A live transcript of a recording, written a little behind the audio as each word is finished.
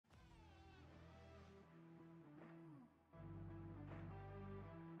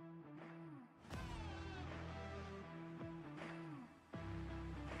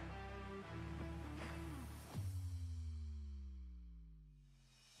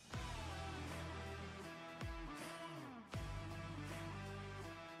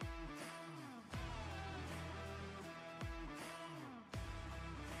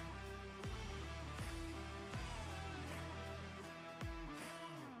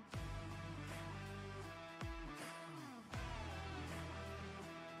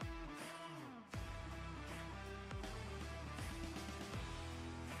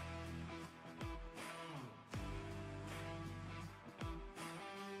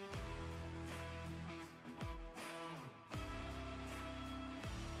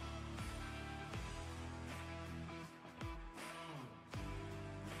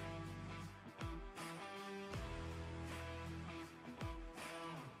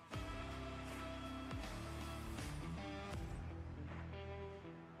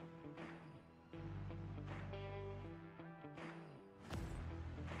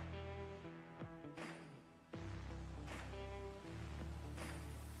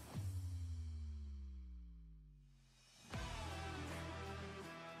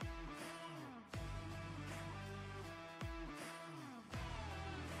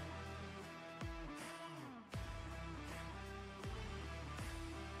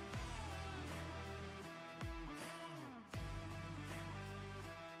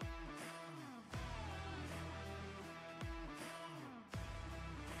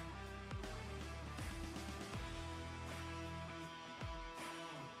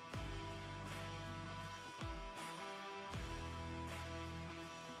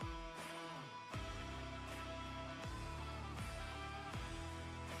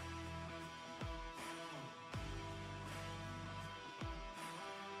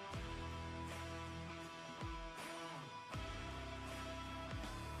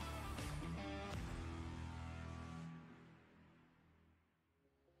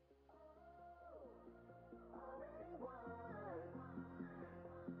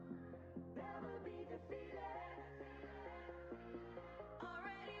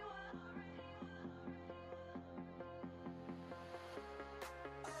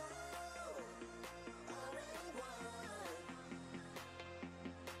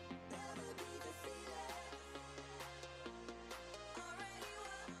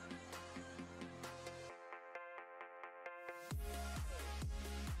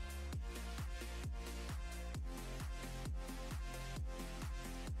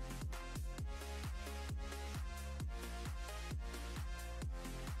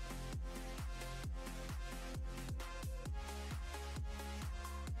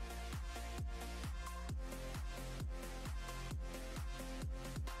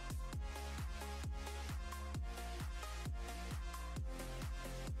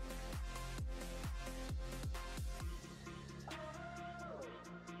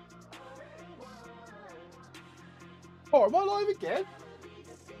Oh, am I live again?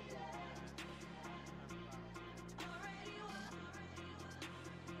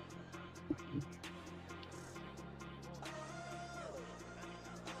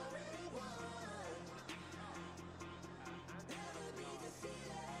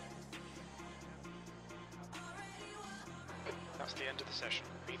 That's the end of the session.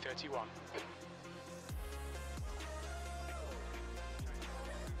 B31.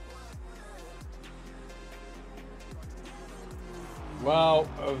 Well,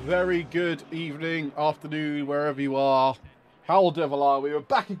 a very good evening, afternoon, wherever you are. How the devil are we? We're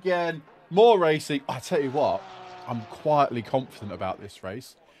back again. More racing. I tell you what, I'm quietly confident about this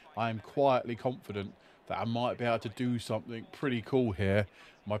race. I am quietly confident that I might be able to do something pretty cool here.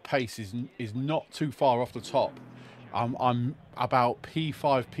 My pace is not too far off the top. I'm about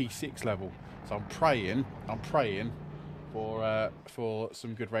P5, P6 level. So I'm praying for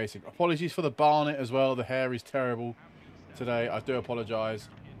some good racing. Apologies for the barnet as well. The hair is terrible today. I do apologise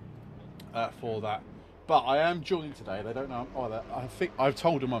for that. But I am joined today. They don't know I'm either. I think I've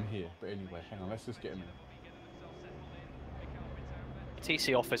told them I'm here. But anyway, hang on. Let's just get him in.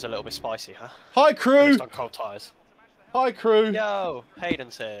 TC off is a little bit spicy, huh? Hi, crew. On cold tyres. Hi, crew. Yo,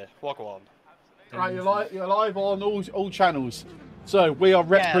 Hayden's here. Wagwan. Right, you're live on all channels. So we are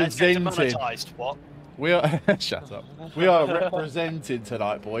representing. What? We are shut up. We are represented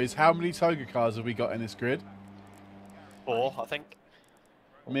tonight, boys. How many Toga cars have we got in this grid? 4, I think.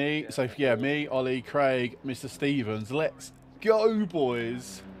 Me, so yeah, me, Ollie, Craig, Mr. Stevens. Let's go,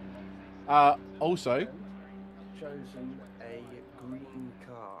 boys. Also, chosen a green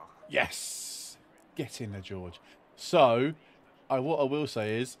car. Yes, get in there, George. So, what I will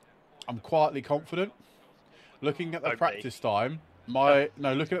say is, I'm quietly confident. Looking at the practice time,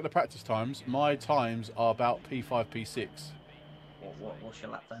 looking at the practice times, my times are about P5, P6. What's your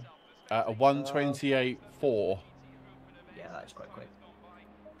lap then? A 1:28.4. Yeah, that's quite quick.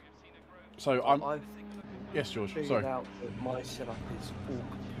 So I've yes, George. figured Sorry. out that my setup is all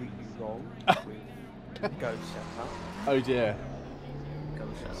completely wrong with Go setup. Oh dear. Go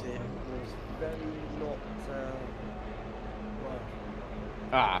It setup. was very not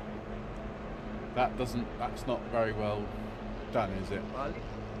working. Ah. That's not very well done, is it? Well,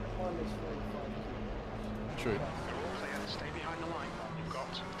 mine is 45 True. Stay behind the line. You've got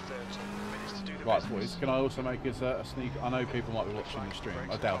 30 minutes to do the Right, business. boys. Can I also make us a sneak? I know people might be watching the stream.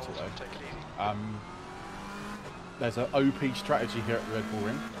 I doubt it though. Take it easy. There's an OP strategy here at the Red Bull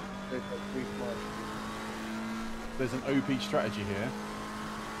Ring. There's an OP strategy here.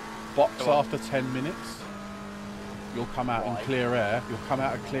 Box after 10 minutes. You'll come out in clear air. You'll come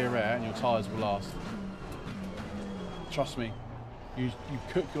out of clear air, and your tyres will last. Trust me. You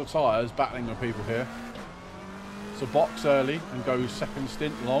cook your tyres battling with people here. So box early and go second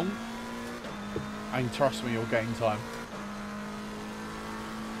stint long. And trust me, you'll gain time.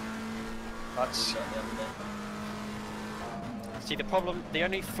 That's... See, the problem, the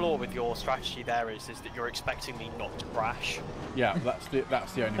only flaw with your strategy there is that you're expecting me not to crash. Yeah, that's the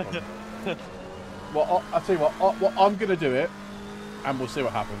only problem. Well, I'll tell you what, I'm going to do it, and we'll see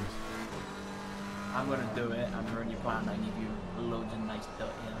what happens. I'm going to do it and run your plan and give you loads of nice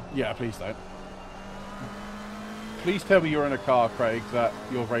dirt, Yeah, please don't. Please tell me you're in a car, Craig, that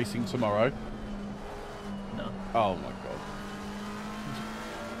you're racing tomorrow. No. Oh my god.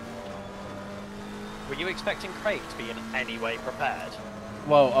 Were you expecting Craig to be in any way prepared?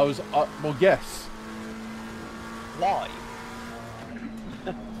 Well, well, yes. Why?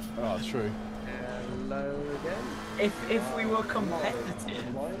 Oh, true. Hello again. If we were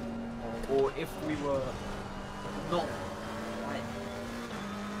competitive, or if we were not, like,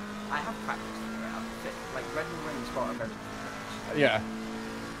 I have practiced for it, I'm fit. Like, Red Bull Ring's got a very good practice. Yeah.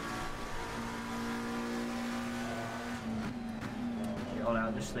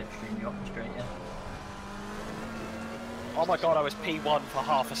 I'll just slipstream you off the straight, yeah. Oh my god, I was P1 for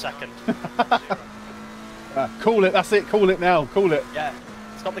half a second. Call it, that's it, call it now, call it. Yeah,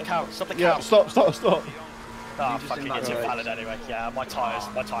 stop the count, stop the Yeah, count. stop. Ah, fucking it's invalid anyway. Yeah, my tyre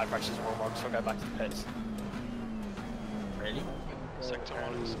pressures are all wrong, so I'll go back to the pits. Really? Sector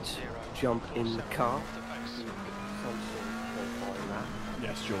 1 is 0. Jump in the car. Some sort of qualifying that.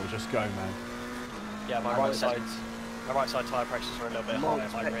 Yes, George, just go, man. Yeah, my right side tyre pressures are a little bit I'm higher,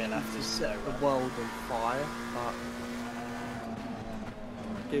 not my rear expecting left to is set lower. the world on fire, but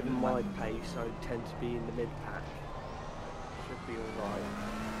given my pace, I tend to be in the mid-pack. Should be alright.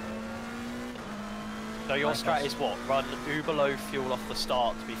 So your strat is what? Run uber low fuel off the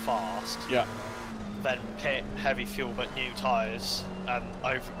start to be fast. Yeah. Then hit heavy fuel but new tyres and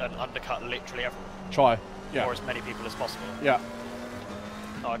undercut literally everyone. Try. Yeah. Or as many people as possible. Yeah.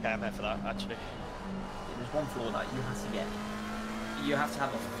 Oh, okay, I'm here for that actually. one flaw that you have to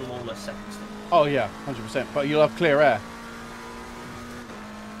have a flawless second stint. Oh yeah, 100%. But you'll have clear air.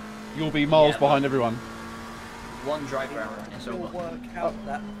 You'll be miles behind everyone. One drive round and it's over. Work out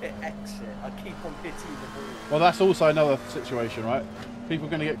that pit exit. I keep on hitting the ball. Well, that's also another situation, right? People are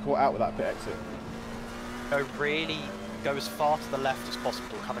going to get caught out with that pit exit. Go as far to the left as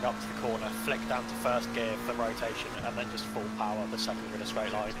possible, coming up to the corner, flick down to first gear for rotation, and then just full power the second you're in a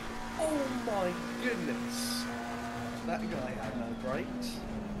straight line. Oh my goodness. That guy had no brakes.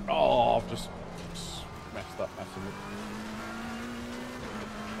 Oh, I've just messed up massively.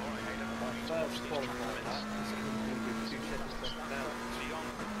 First qualifying that is going to be 2 seconds left now.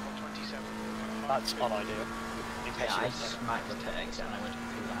 That's unideal. Yeah, I smacked the pit exit and I went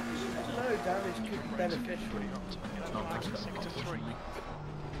through that. No damage could be beneficial. It's not NASCAR, unfortunately.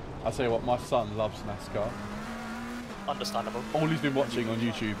 I'll tell you what, my son loves NASCAR. Understandable. All he's been watching on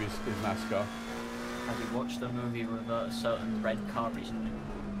YouTube is NASCAR. Have you watched the movie with a certain red car recently?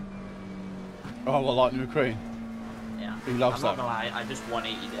 Oh, well, Lightning McQueen. Yeah. He loves I'm that. not gonna lie, I just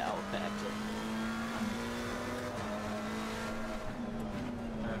 180'd it out of the exit.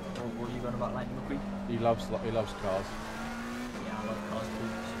 What were you going about Lightning McQueen? He loves cars. Yeah, I love Cars 2.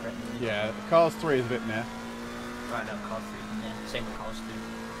 It's great movie. Yeah, Cars 3 is a bit near. Right, no, Cars 3. Yeah, same with Cars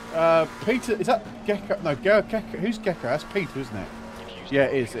 2. Peter, is that Gecko? No, Gecko. Who's Gecko? That's Peter, isn't it? Yeah,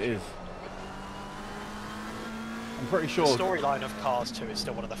 it is. It is. I'm pretty sure. The storyline of Cars 2 is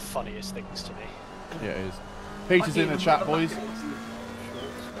still one of the funniest things to me. Yeah, it is. Peter's in the chat, boys.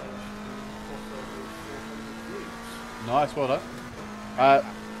 Nice, well done.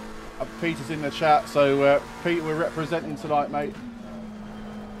 Peter's in the chat, so Pete, we're representing tonight, mate.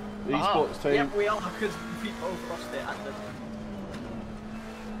 The esports team. Yeah, we are, because we both lost it at the...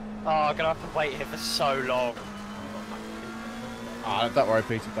 Oh, I'm gonna have to wait here for so long. Ah, don't worry,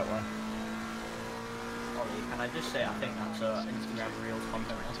 Peter, don't worry. Ollie, can I just say, I think that's Instagram Reels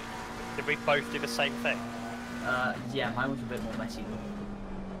content. Did we both do the same thing? Yeah, mine was a bit more messy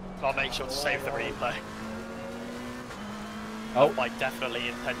though. I'll make sure to save the replay. Oh, By definitely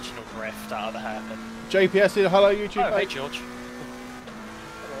intentional drift out of the hairpin. JPS here, hello YouTube. Oh, hey mate. George.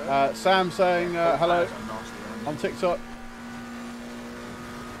 Sam saying hello That's nasty, on TikTok.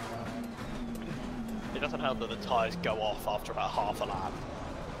 It doesn't help that the tyres go off after about half a lap.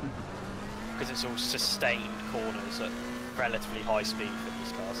 Because it's all sustained corners at relatively high speed for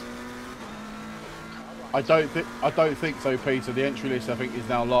these cars. I don't think so, Peter. The entry list I think is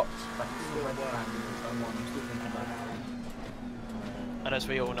now locked. And as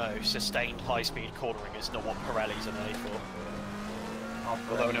we all know, sustained high-speed cornering is not what Pirellis are made for.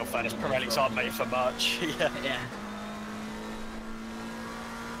 Although in all fairness, Pirellis aren't made for much. Yeah.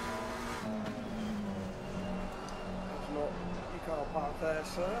 You can't park there,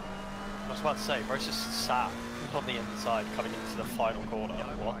 sir. I was about to say, Bro's just sat on the inside coming into the final corner.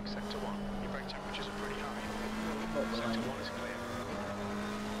 What? Sector 1. Your brake temperatures are pretty high. Sector 1 is clear.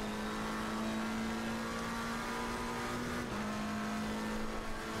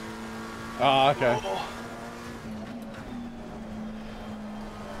 Ah, okay.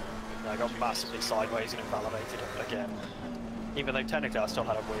 I got massively sideways and invalidated again. Even though technically I still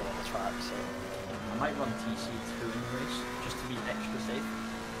had a wheel on the track, so... I might run TC2 in the race, just to be extra safe.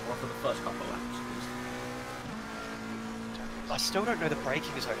 Or for the first couple of laps, I still don't know the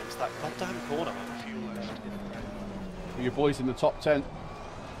braking zone into that goddamn corner. Your boys in the top 10.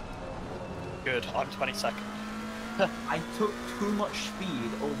 Good, I'm 22nd. I took too much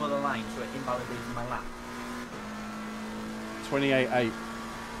speed over the line, so it invalidated my lap. 28.8.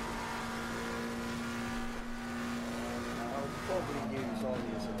 I'll probably use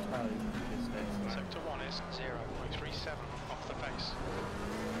Ollie as a toe for this next lap. Sector 1 is 0.37 off the pace.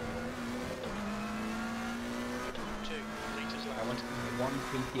 2 litres I left. went 1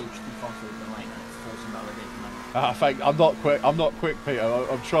 kph too fast over the line and it forced invalidated my lap. Ah, thank. I'm not quick. I'm not quick, Peter.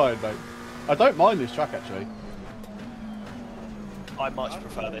 I'm trying, mate. I don't mind this track actually. I much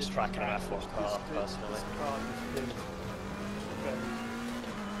prefer this track in an F1 car, personally. This car has been very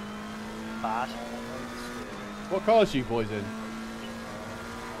Bad. What cars are you boys in?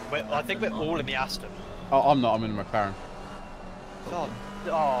 I think we're all in the Aston. Oh, I'm not. I'm in a McLaren.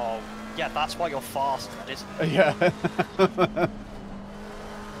 Oh, yeah, that's why you're faster, isn't it? Yeah. I'm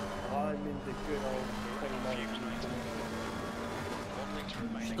in the good old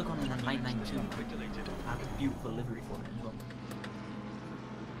 2019. Should have gone in a 992. I have a beautiful livery for it as well.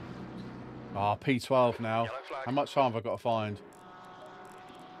 Ah, P12 now. How much time have I got to find?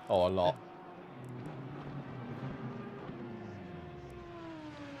 Oh, a lot.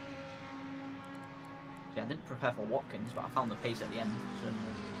 Yeah, I didn't prepare for Watkins, but I found the pace at the end. So...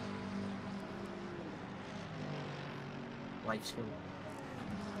 life skill.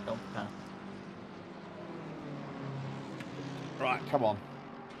 Don't prepare. Right, come on.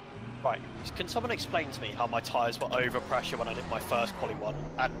 Right, can someone explain to me how my tyres were over pressure when I did my first quali one,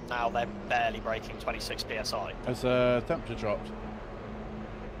 and now they're barely braking 26 psi? Has temperature dropped?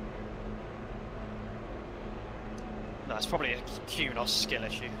 No, it's probably a QNOS skill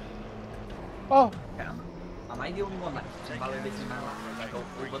issue. Oh, Yeah. Am I the only one that keeps invalidating my lap as I go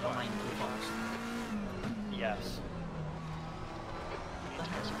over the line too fast? Yes.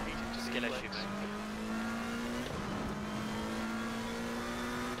 Skill issue, mate.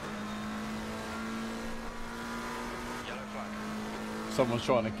 Yellow flag. someone's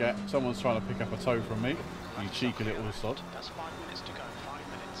trying to pick up a toe from me. You cheeky little sod. That's 5 minutes to go. 5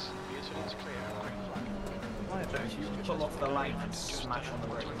 minutes. The Italy's clear. Green flag. Why don't you pull off the line and smash on the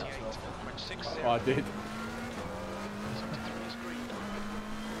brake? That's all. Went 6-0. Oh, I did. 73 is green.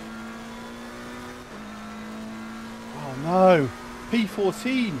 Oh no,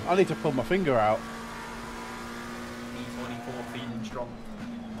 P14. I need to pull my finger out. B44 feeling strong.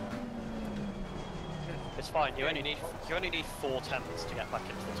 It's fine. You only need 4 tenths to get back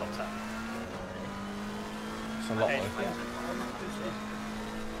into the top 10. It's a lot Okay. though.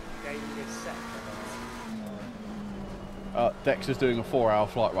 Gaining a second. Dexter's doing a 4-hour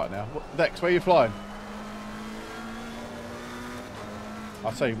flight right now. Dex, where are you flying?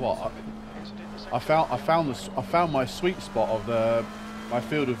 I'll tell you what. I found my sweet spot of my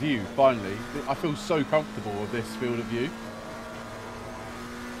field of view. Finally, I feel so comfortable with this field of view.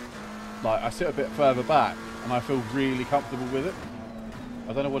 Like I sit a bit further back, and I feel really comfortable with it.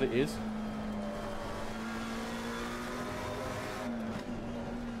 I don't know what it is.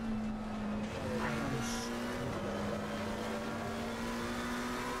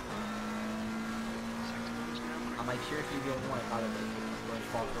 Am I sure if you're the only one validated going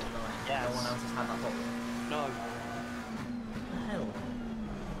far over the line? Yes. No one else has had that problem. No. What the hell?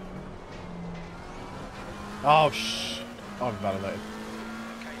 Oh shh! I'm validated.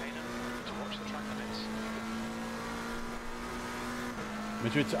 Okay, Hayden. To watch the track limits.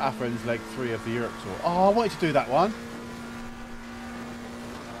 Madrid to Athens, leg 3 of the Europe Tour. Oh, I wanted to do that one.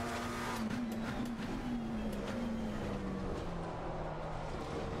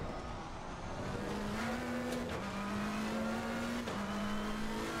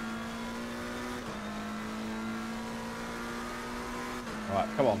 Right,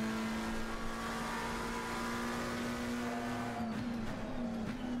 come on.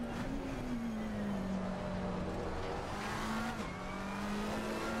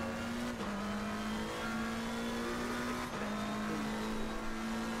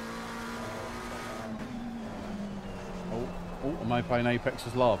 Oh, am I playing Apex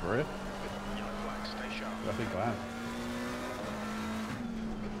as lava here? Yellow flag. Stay sharp. I think I am.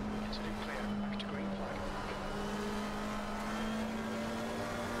 Italy clear. Back to green flag.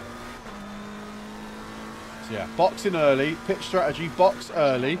 So yeah, box in early, pitch strategy, box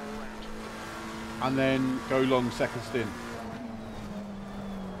early, and then go long second stint.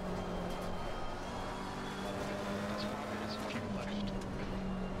 That's 5 minutes of fuel left.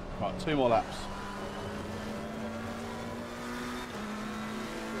 Right, 2 more laps.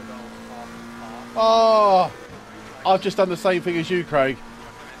 Oh, I've just done the same thing as you, Craig. 5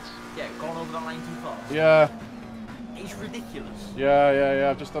 minutes. Yeah, gone over the line too fast. Yeah, It's ridiculous. yeah.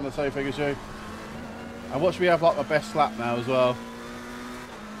 I've just done the same thing as you. And watch me have like my best lap now as well.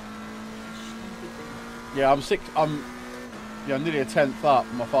 Yeah, I'm nearly a 10th up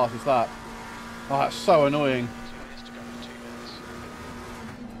on my fastest lap. Oh, that's so annoying. 2 minutes to go. 2 minutes.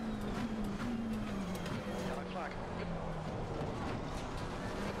 Yellow flag.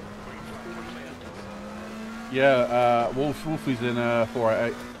 Green flag. Clear. Yeah, Wolfie's in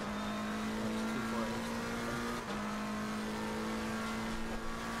 488.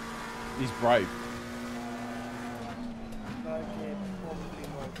 He's brave. Like, probably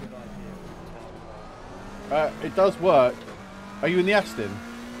not a good idea. It does work. Are you in the Aston?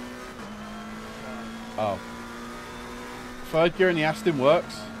 Oh. 3rd gear in the Aston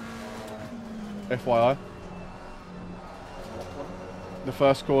works. FYI. The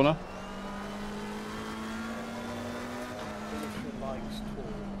first corner. Finisher likes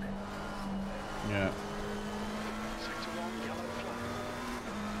talk. Yeah. Sector 1. Yellow flag.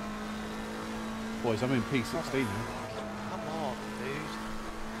 Boys, I'm in P16 now. Come on, dude.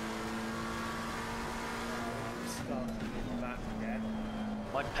 Starting in back again.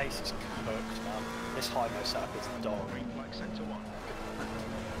 My pace is cooked, man. This high-low setup is dog. Green flag. Sector 1.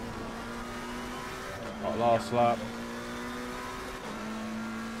 Right, last lap.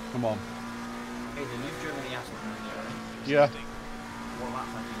 Come on. Hey, then you've driven the Aston Martin, right? Yeah. What lap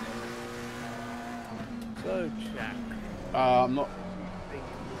have you So, Jack. I'm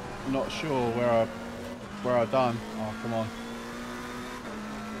not sure where I done. Oh, come on.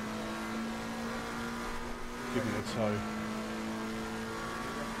 Give me a toe.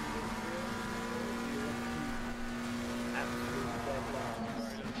 Very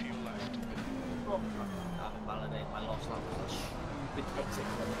little fuel left. Validate my loss. That was a stupid exit.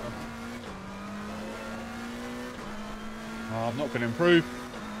 Oh, I'm not going to improve.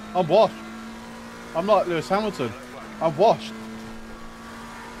 I'm washed. I'm like Lewis Hamilton. I'm washed.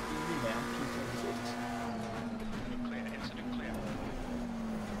 Clear, incident clear.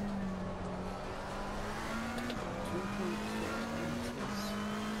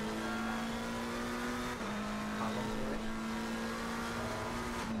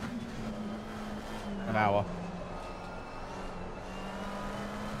 An hour.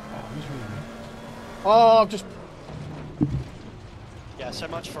 Oh, who's really? Oh, I've just. Yeah, so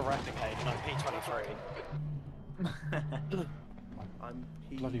much for wrecking, Hayden. I'm P23. I'm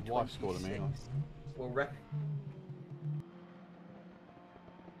Bloody wife's calling me. Well, rep.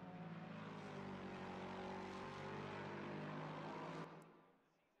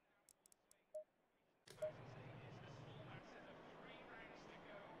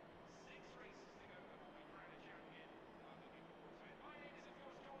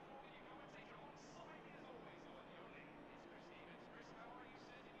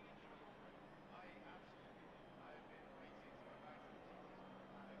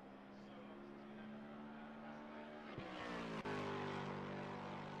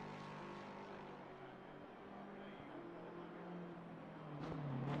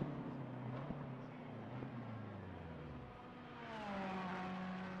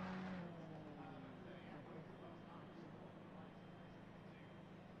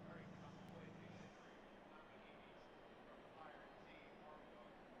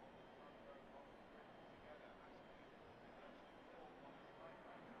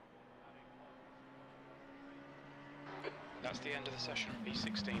 That's the end of the session,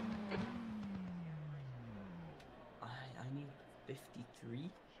 P16. I need 53.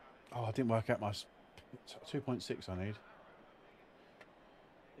 Oh, I didn't work out my 2.6 I need.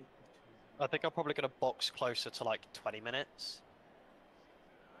 I think I'm probably going to box closer to like 20 minutes.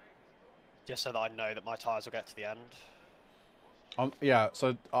 Just so that I know that my tyres will get to the end. Yeah,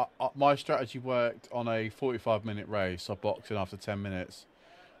 so my strategy worked on a 45-minute race. I boxed in after 10 minutes.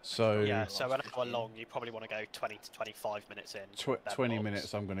 So Yeah, so an hour long, you probably want to go 20 to 25 minutes in. 20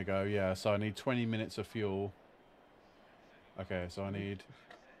 minutes I'm going to go, yeah. So I need 20 minutes of fuel. Okay, so I need...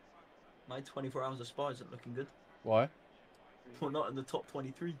 My 24 hours of spa isn't looking good. Why? We're not in the top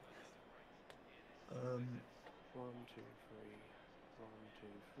 23. 1, 2, 3. 1, 2,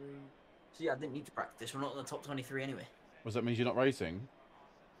 3. So yeah, I didn't need to practice. We're not in the top 23 anyway. Does that mean you're not racing?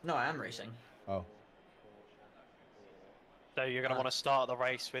 No, I am racing. Oh. So you're going to want to start the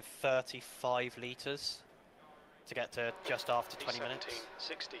race with 35 litres to get to just after 20 minutes.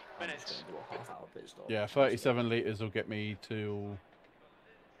 60 I'm minutes. just gonna do a half-hour pit stop. Yeah, 37 litres will get me to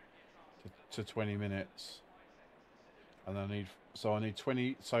 20 minutes. And then I need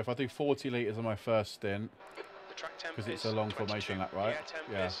 20... So if I do 40 litres on my first stint... The track temp Because it's is a long 22. formation lap, right? The air temp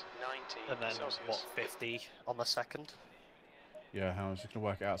Yeah. is 90 And then, Celsius. what, 50 on the second? Yeah, how I was just going to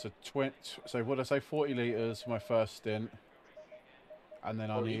work it out. So So what did I say? 40 litres for my first stint. And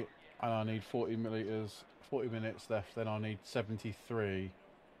then I need 40 milliliters, 40 minutes left. Then I need 73.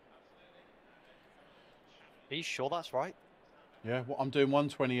 Are you sure that's right? Yeah, well, I'm doing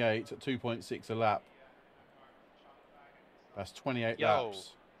 128 at 2.6 a lap. That's 28 Yo,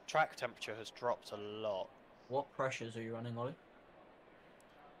 laps. track temperature has dropped a lot. What pressures are you running, Ollie?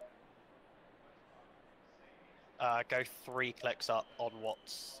 Go 3 clicks up on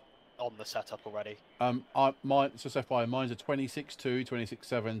what's on the setup already. Just FYI, mine's a 26.2,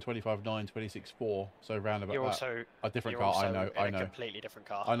 26.7, 25.9, 26.4. So round about You're that. also A different you're car, also I in know. a completely different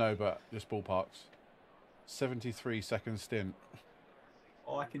car. I know, but just ballparks. 73-second stint.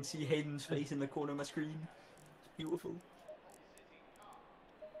 Oh, I can see Hayden's face in the corner of my screen. It's beautiful.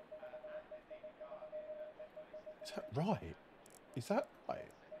 Is that right? Is that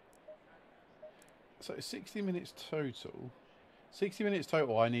right? So 60 minutes total. 60 minutes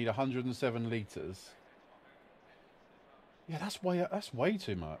total. I need 107 litres. Yeah, that's way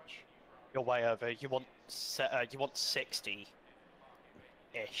too much. You're way over. You want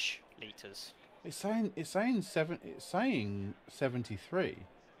 60-ish litres. It's saying 73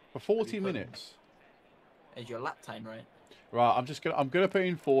 for 40 minutes. Is your lap time right? Right, I'm gonna put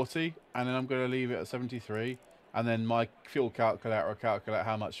in 40 and then I'm gonna leave it at 73 and then my fuel calculator will calculate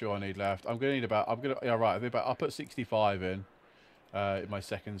how much fuel I need left. I'll put 65 in my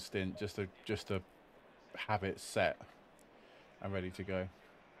second stint just to have it set. and ready to go.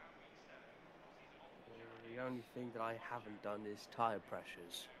 The only thing that I haven't done is tyre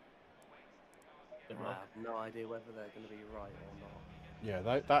pressures. Good I luck. have no idea whether they're going to be right or not. Yeah,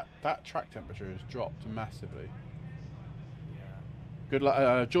 that track temperature has dropped massively. Yeah. Good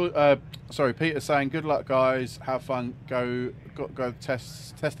luck, sorry, Peter's saying good luck, guys. Have fun. Go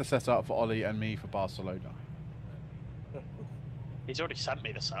test the setup for Ollie and me for Barcelona. He's already sent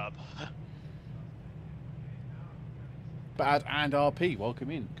me the setup. Bad and RP,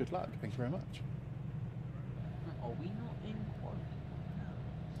 welcome in. Good luck. Thank you very much. Are we not in quality?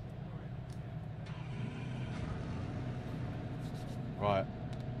 Right,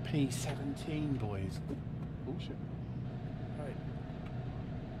 P17, boys. Bullshit. Right.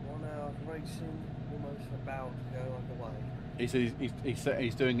 1 hour of racing, almost about to go underway. He said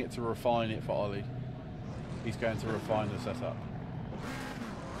he's doing it to refine it for Ollie. He's going to refine the setup.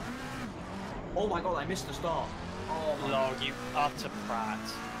 Oh my god, I missed the start. Oh my Log, you utter prat.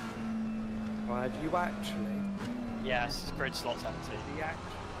 Right, you actually? Yes, his grid slot's empty. The act.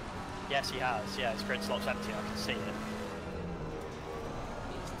 Yes, he has. Yeah, his grid slot's empty. I can see it.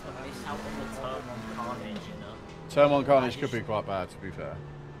 It's to miss out on the turn on Carnage, you know. Term on Carnage could be quite bad, to be fair.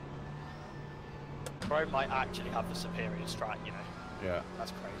 Bro might actually have the superior strat, you know. Yeah.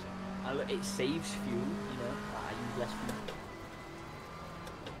 That's crazy. Look, it saves fuel, you know. I use less fuel.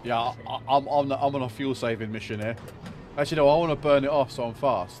 Yeah, I'm on a fuel saving mission here. Actually, no, I want to burn it off so I'm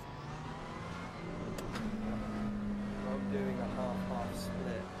fast. I'm doing a half-half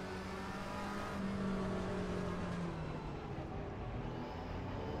split.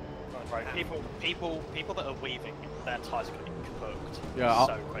 Right, people that are weaving, their tyres are going to be cooked. Yeah,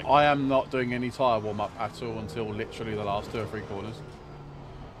 so quick. I am not doing any tyre warm up at all until literally the last 2 or 3 corners.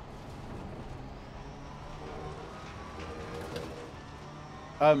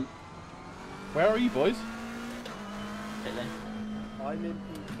 Where are you boys? I'm in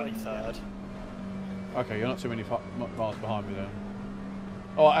 23rd. Okay, you're not too many miles behind me then.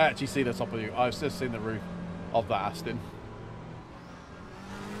 Oh, I actually see the top of you. I've just seen the roof of that Aston.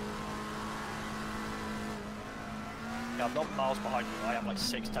 Yeah, I'm not miles behind you. I am like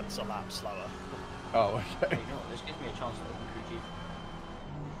 0.6 a lap slower. Oh, okay. You know, this gives me a chance to open crew G.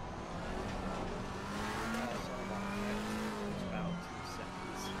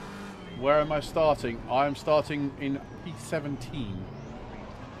 Where am I starting? I'm starting in P17.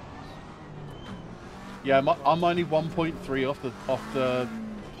 Yeah, I'm only 1.3 off the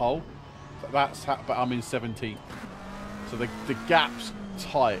pole. But I'm in 17th. So the gap's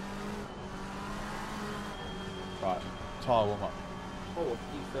tight. Right, tyre warm up. Oh,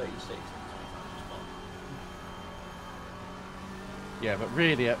 P36. Yeah, but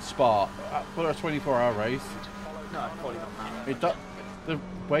really at Spa, for a 24-hour race, No, probably not that. the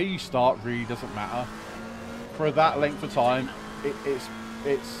way you start really doesn't matter. For that length of time,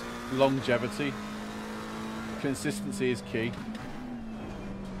 it's longevity. Consistency is key.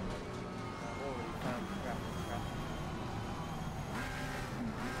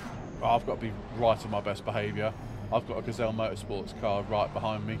 I've got to be right on my best behaviour. I've got a Gazelle Motorsports car right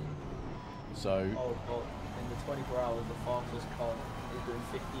behind me. So. Oh god, in the 24 hours, the fastest car is doing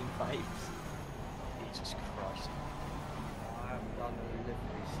 15 fives. Jesus Christ. I haven't done a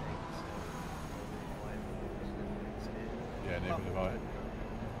livery since. Yeah, neither have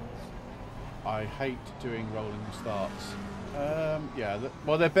I hate doing rolling starts. Yeah,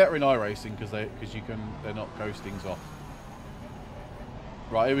 well they're better in iRacing because they're not ghostings off.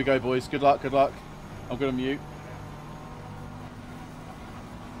 Right, here we go, boys. Good luck, good luck. I'm gonna mute.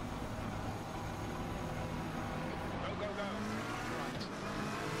 Go, go, go. Right.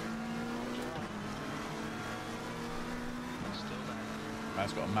 Still there.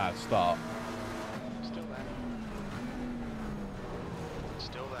 Man's got a mad start. Still there.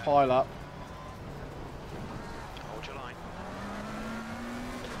 Still there. Pile up. Hold your line.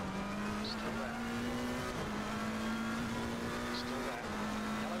 Still there. Still there.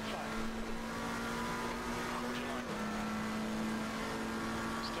 Yellow flag. Hold your line.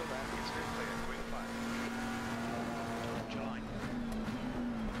 Still there. It's still clear. Green flag. Hold your line.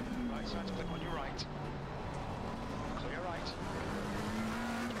 Right side to click on your right. Clear right.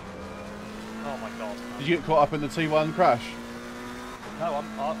 Oh my god. Did you get caught up in the T1 crash? No,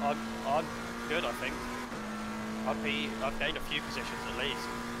 I'm good. I think. I've gained a few positions at least.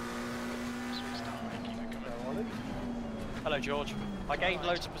 Sweet start. Keep it coming. Hello, George. I gained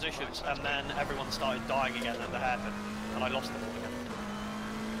loads of positions, and then everyone started dying again at the hairpin, and I lost them all again.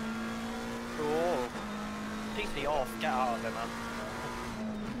 Cool. TC off. Get out of it, man.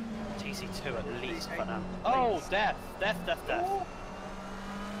 TC2 at least for now. Oh, death. Death, death, death.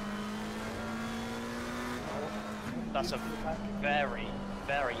 That's a very,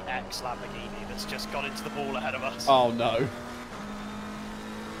 very ex-Lamborghini that's just gone into the wall ahead of us. Oh no.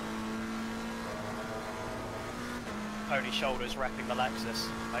 Tony's shoulders wrapping the Lexus.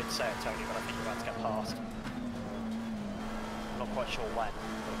 I'd say it, Tony, but I think you're about to get past. I'm not quite sure when,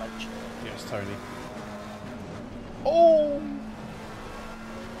 but eventually. Yes, Tony. Oh!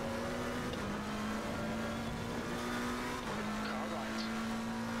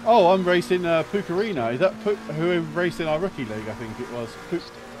 Oh, I'm racing Pucarina. Is that who raced in our rookie league? I think it was. He's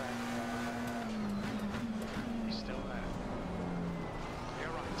still there. You're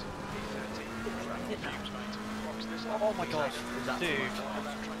right. P13. Oh my gosh, dude.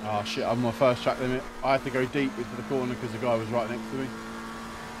 Oh shit, I'm on my first track limit. I had to go deep into the corner because the guy was right next to me.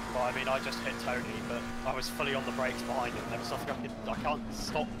 Well, I mean, I just hit Tony, but I was fully on the brakes behind him. There was nothing I can't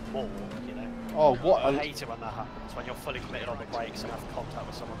stop more, you know. Oh, what I hate it when that happens, when you're fully committed on the brakes and have contact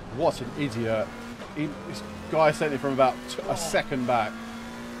with someone. What an idiot. This guy sent it from about a second back.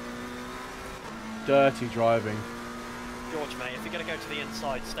 Dirty driving. George, mate, if you're going to go to the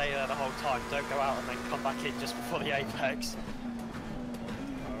inside, stay there the whole time. Don't go out and then come back in just before the apex.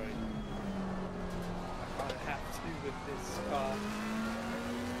 I have to with this car.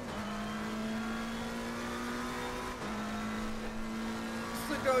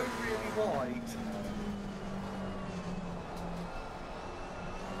 To go really wide.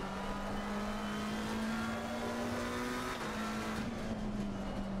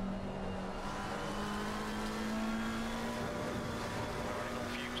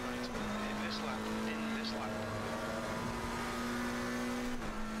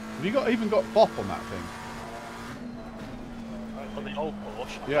 Have you even got bop on that thing? On the old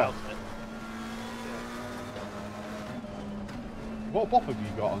Porsche, I Yeah. felt it. What bop have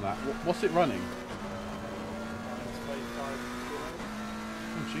you got on that? What's it running?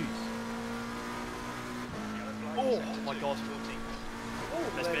 Oh jeez. Oh my god.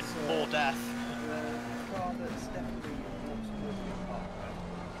 There's been more death.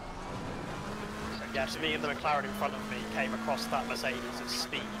 Yeah, so me and the McLaren in front of me came across that Mercedes at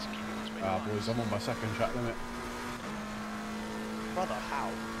speed. Ah, boys, I'm on my second track limit. Brother, how?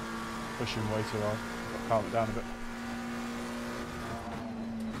 Pushing way too hard. Got to calm it down a bit.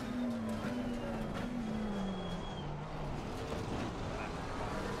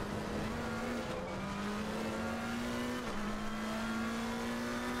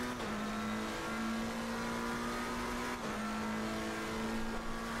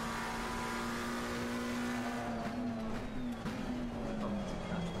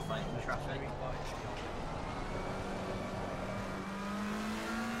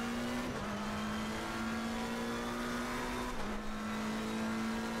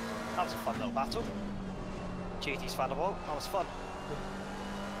 That was a fun little battle. GT's Thunderbolt, that was fun.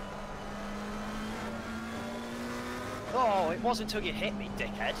 Oh, it wasn't until you hit me,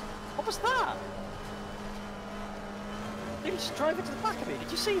 dickhead. What was that? You just drove into the back of me,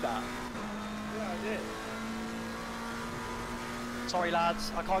 did you see that? Yeah, I did. Sorry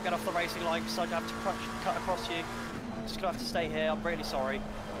lads, I can't get off the racing line because I have to cut across you. I'm just gonna have to stay here, I'm really sorry.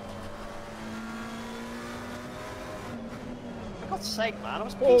 For God's sake, man, I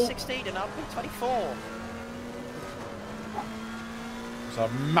was P16 and now I'm P24. It's a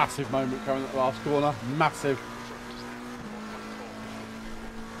massive moment coming at the last corner. Massive.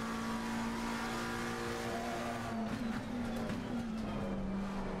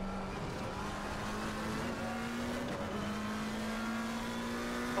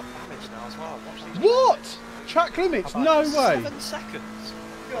 Got damage now as well. Watch these. What? Track limits? No way. 7 seconds.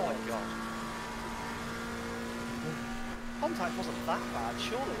 Oh my god. Contact wasn't that bad,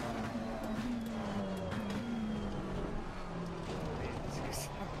 surely.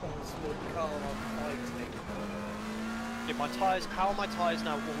 Dude, my tyres, how are my tyres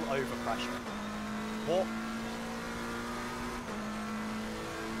now all over pressure? What?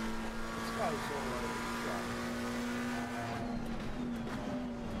 This guy's all over the track.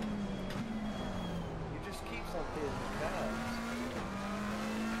 He just keeps on hitting the curves.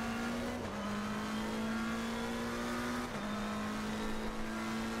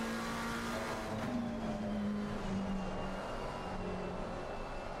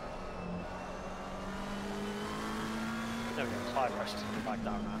 No, the tyre pressure's coming back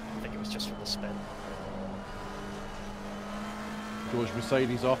down now. I think it was just from the spin. George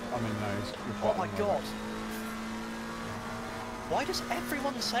Mercedes off. I mean, no, he's Oh my god. Why does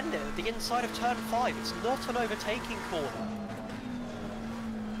everyone send it at the inside of turn 5? It's not an overtaking corner.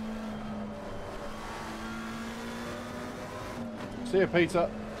 See you, Peter.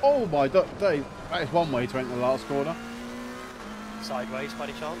 Oh my Dave. That is one way to enter the last corner. Sideways by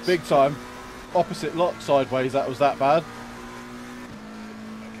any chance? Big time. opposite lock sideways that was that bad. Okay,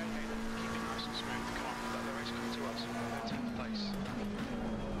 Hayden, keep it nice and smooth. Come on, let the race come to us. We're 10th place.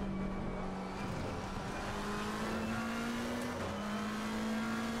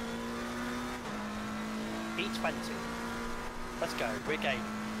 P20. Let's go. We're gaining. 17.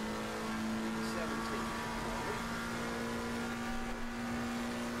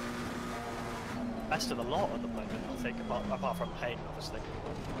 Best of the lot at the moment, I think, apart from Hayden, obviously.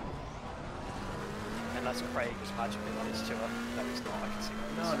 Unless Craig is magically on his tour. No, he's not. I can see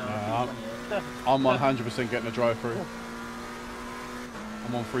that. No, I'm 100% getting a drive through.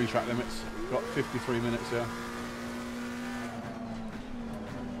 I'm on 3 track limits. Got 53 minutes here.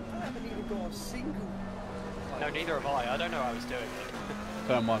 I haven't even got a single. No, neither have I. I don't know how he's doing it.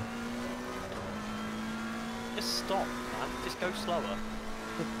 Turn 1. Just stop, man. Just go slower.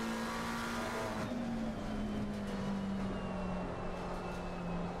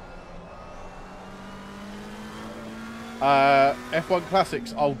 F1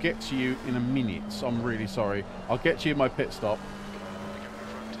 Classics, I'll get to you in a minute. So I'm really sorry. I'll get to you in my pit stop.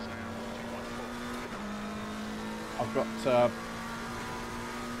 I've got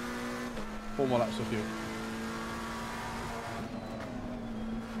 4 more laps of fuel.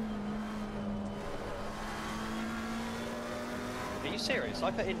 Are you serious?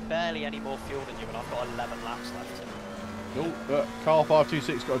 I put in barely any more fuel than you and I've got 11 laps left. Oh, car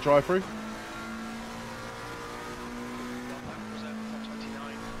 526 got a drive through.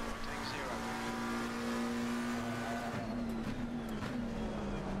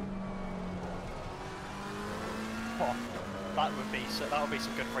 That would be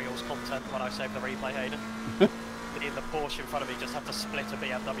some good Reels content when I save the replay, Hayden. In the Porsche in front of me just had to split a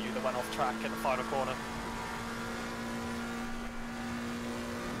BMW that went off track in the final corner.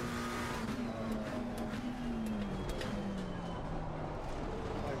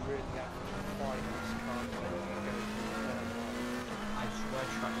 I really have to find this car. I swear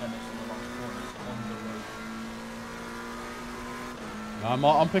track limits on the last corners on the road. No,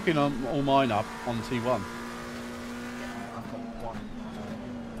 I'm picking all mine up on T1. Yeah, I've got one.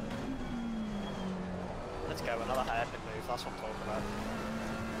 Let's go, another hairpin move, that's what I'm talking about.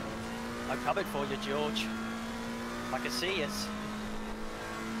 I'm coming for you, George. I can see you. I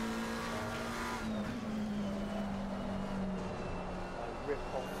rip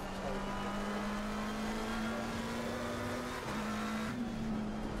off Toby.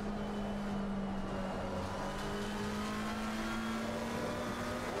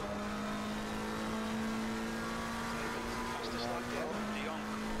 Fastest lap yet, Leon,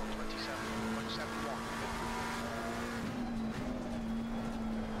 127.71.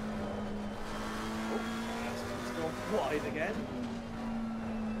 It's gone wide again.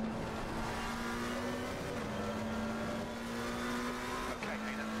 Okay,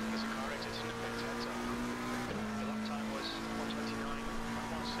 Hayden, there's a car exiting the pit heads up. The lap time was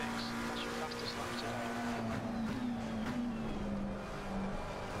 129.16. That's your fastest lap today.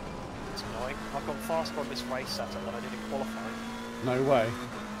 It's annoying. I've gone faster on this race setup than I did in qualifying. No way.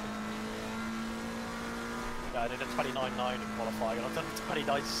 Yeah, I did a 29.9 in qualifying and I've done a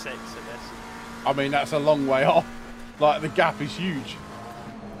 29.6 in this. I mean, that's a long way off. Like, the gap is huge.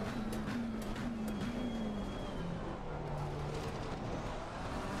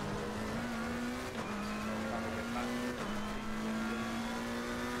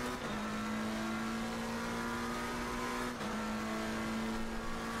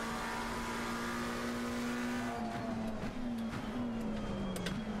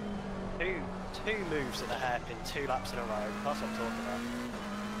 Two moves at the hairpin, 2 laps in a row. That's what I'm talking about.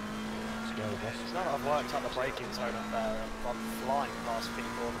 Let's go, boss. It's now that I've worked out the braking zone up there, I'm flying past people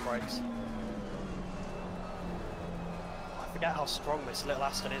on the brakes. I forget how strong this little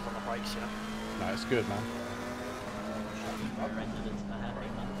Aston is on the brakes, you know. No, it's good, man. I rendered into the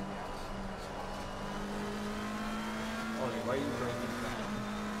hairpin, man. Ollie, where are you braking into the hairpin?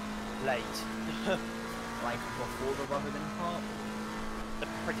 Late. Like before the rubber then part?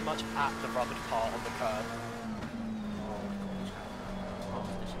 Pretty much at the rubbered part on the curb.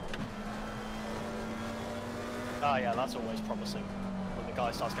 Oh yeah, that's always promising. When the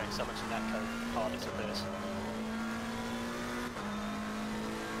guy starts getting so much net code hard as it is.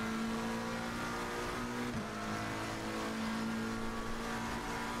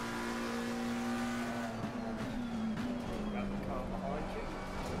 Grab the car behind you.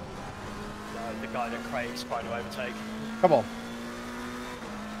 The guy that Craig's trying to overtake. Come on.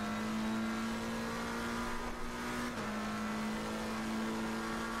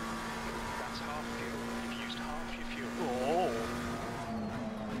 That's half fuel. You've used half your fuel. Oh!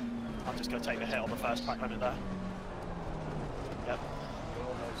 I'm just going to take the hit on the first track limit there. Yep. You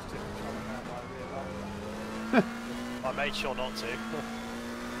almost took the trouble out by made sure not to.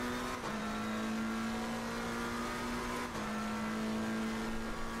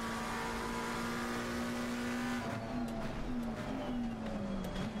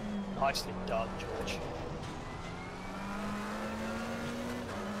 Nicely done, George.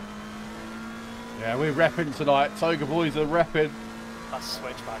 Yeah, we're repping tonight. Toga boys are repping. That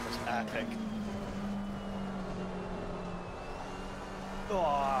switchback was epic.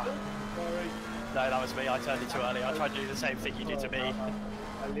 Oh. Sorry. No, that was me. I turned it too early. I tried to do the same thing you did to me.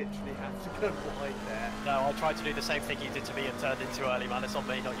 I literally had to go wide there. No, I tried to do the same thing you did to me and turned it too early, man. It's on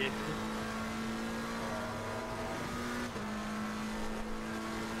me, not you.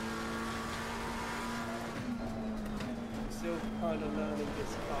 Still kind of learning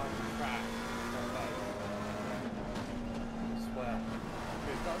this car and track. I swear.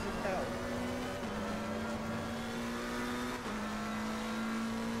 It doesn't help.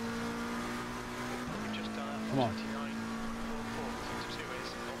 We've just done Come on. 29. 4.42 is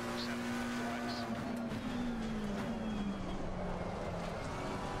 0.7 of the race.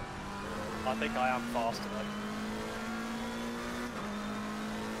 I think I am faster though.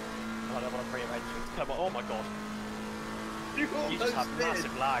 I don't want to pre-arrange it. Come on, oh my god. You just have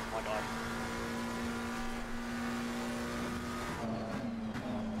massive lag, my guy.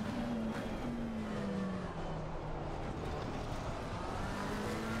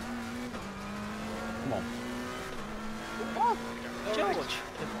 Come on. George!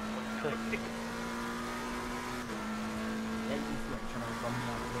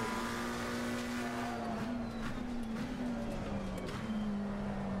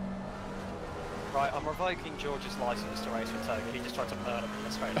 Right, I'm revoking George's license to race with Toga. He just tried to murder me in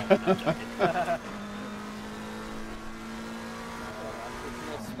a straight line. No, I'm joking. There's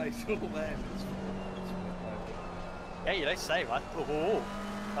more spatial awareness. Yeah, you don't say, man. Ooh,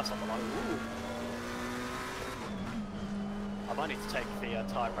 that's not the line. Ooh. I might need to take the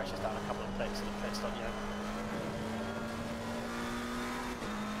tyre pressures down a couple of clicks in the pit stop, yeah.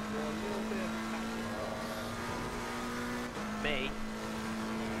 Me?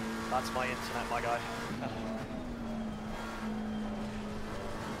 That's my internet, my guy.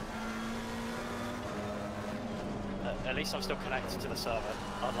 At least I'm still connected to the server,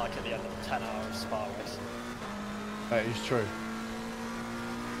 unlike at the end of the 10-hour Spa race. That is true.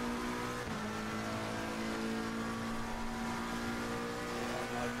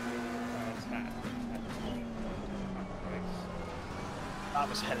 That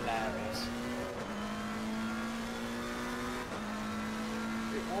was hilarious.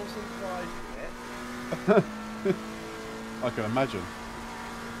 It wasn't driving it. I can imagine.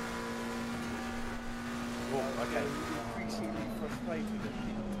 Oh, okay. Increasingly frustrated that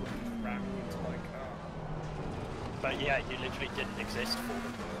people would ram into my car. But yeah, you literally didn't exist for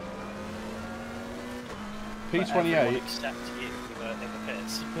them. P28. Except you in the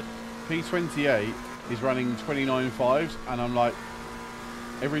pits. P28 is running 29.5s, and I'm like,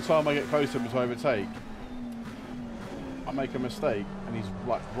 every time I get closer to overtake, I make a mistake, and he's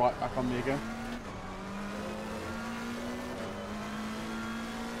like right back on me again.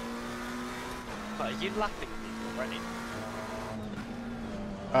 But are you lapping people already?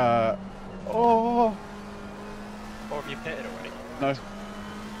 Oh Or have you pitted already? no,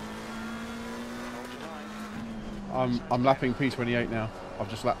 I'm lapping P28 now. I've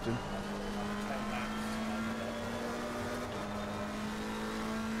just lapped him.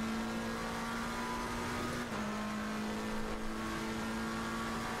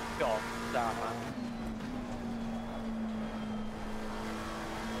 God damn, man.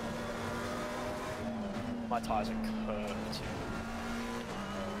 My tyres are curved.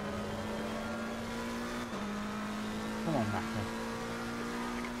 Come on, Macca.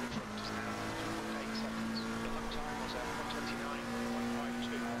 Just now, 8 seconds. The lap time was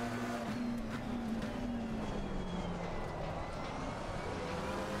 129.52.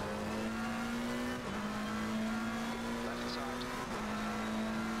 Left side.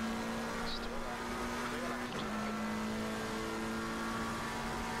 Still there. Clear left.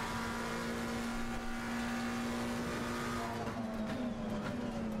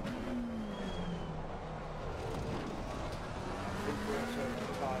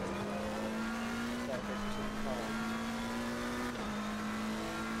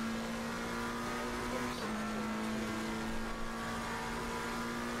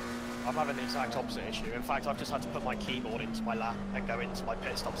 I'm having the exact opposite issue. In fact, I've just had to put my keyboard into my lap and go into my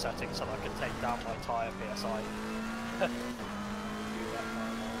pit stop settings so that I can take down my tyre PSI.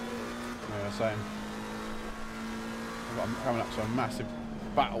 Yeah, same. I'm coming up to a massive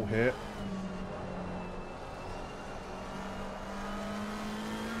battle here.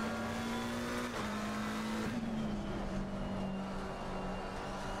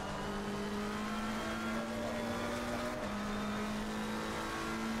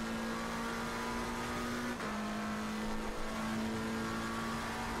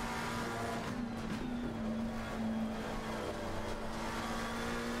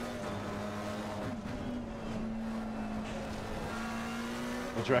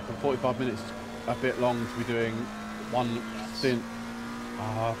 What do you reckon? 45 minutes is a bit long to be doing one stint.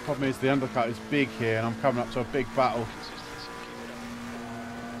 Problem is the undercut is big here and I'm coming up to a big battle.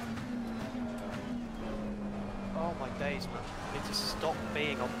 Oh my days, man. I need to stop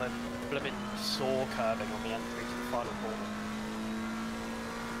being on the blooming saw curving on the entry to the final corner.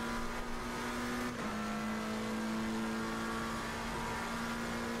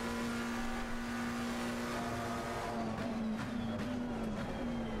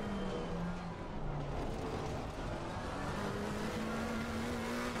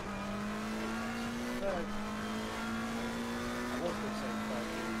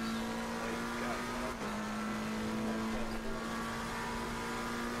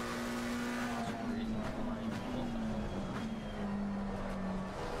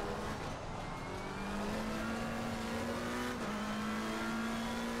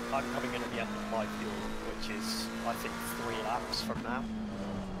 I'm coming in at the end of my fuel, which is, I think, 3 laps from now.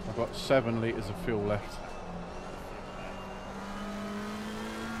 I've got 7 litres of fuel left.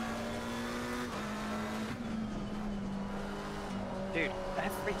 Dude,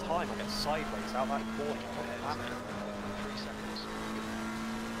 every time I get sideways out that corner, what happened? 3 seconds.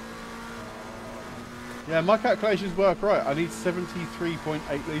 Yeah, my calculations work right. I need 73.8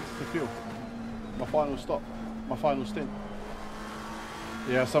 litres of fuel. My final stop, my final stint.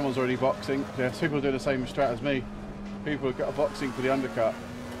 Yeah, someone's already boxing. Yeah, people do the same strat as me. People have got boxing for the undercut.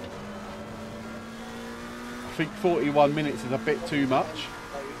 I think 41 minutes is a bit too much.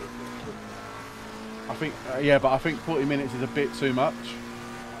 I think, yeah, but I think 40 minutes is a bit too much.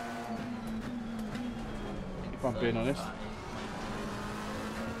 If I'm being honest.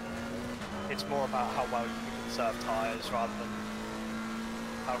 It's more about how well you can conserve tyres rather than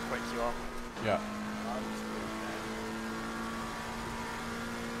how quick you are. Yeah.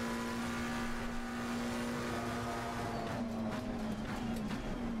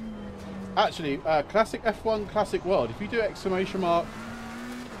 Actually, Classic F1, Classic World, if you do exclamation mark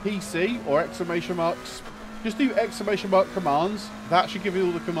PC or exclamation marks, just do exclamation mark commands. That should give you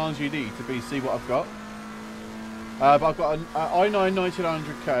all the commands you need to see what I've got. But I've got an i9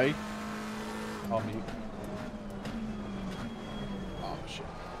 1900K. Oh, mute. Oh, shit.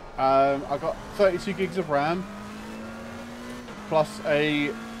 I've got 32 gigs of RAM plus a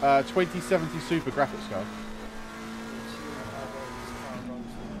 2070 Super graphics card.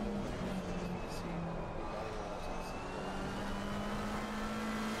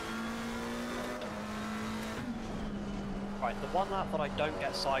 Right, the one lap that I don't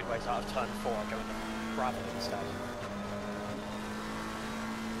get sideways out of turn 4, I go into gravel instead.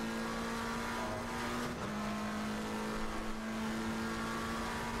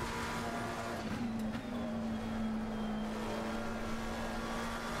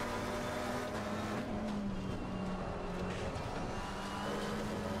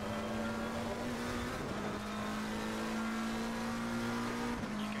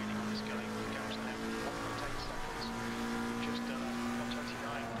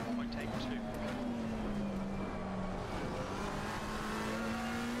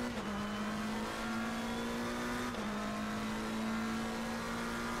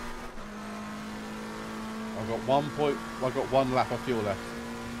 I've got 1 lap of fuel left.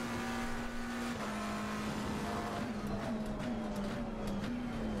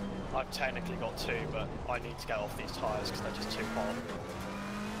 I've technically got 2, but I need to get off these tyres because they're just too hot.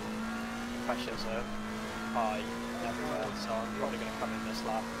 Pressures are high everywhere, so I'm probably going to come in this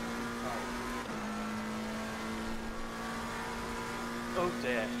lap. Oh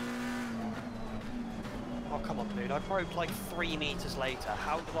dear. Oh come on dude, I broke like 3 meters later.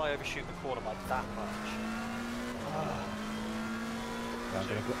 How did I overshoot the corner by that much? I'm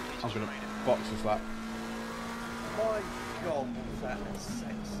gonna box this lap. My God, was that a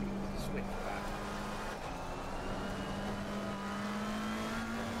sexy Swiftback?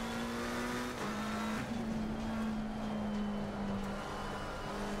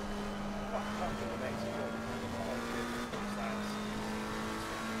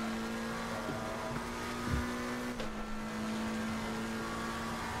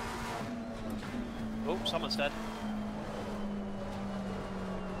 Oh, someone's dead.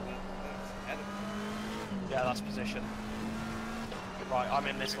 Yeah, that's position. Right, I'm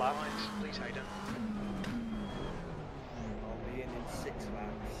in this lap. Please, Hayden. I'll be in 6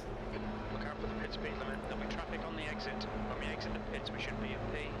 laps. Look out for the pit speed limit. There'll be traffic on the exit. When we exit the pits, we should be at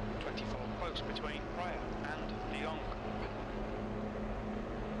P24, close between Pryor and Lyon.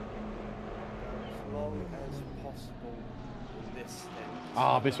 As long as possible in this stint.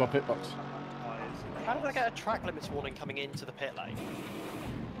 Ah, missed my pit box. How did I get a track limits warning coming into the pit lane?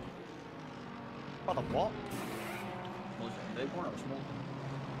 What the what? Was it a big one or a small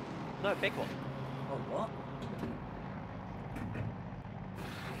one? No, big one. Oh, what?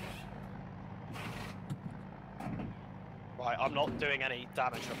 Right, I'm not doing any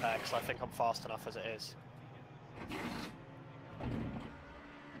damage repair because I think I'm fast enough as it is.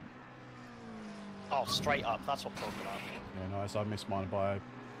 Oh, straight up, that's what I'm talking about. Yeah, nice. I missed mine by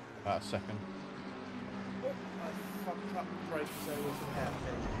about a second. Oh, I fucked up the brake so it was a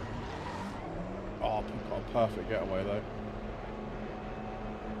hairpin. Oh, I've got a perfect getaway though.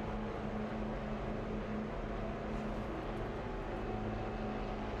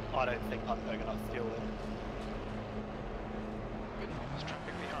 I don't think I'm putting enough fuel in. There's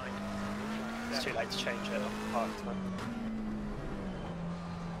traffic behind. It's too late to change it. I'm parked now.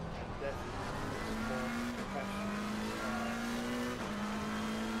 Definitely more professional.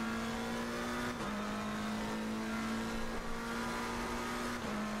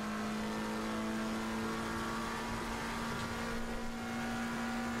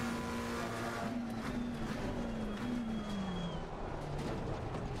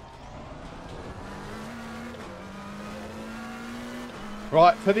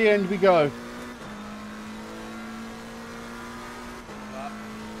 Right, to the end we go.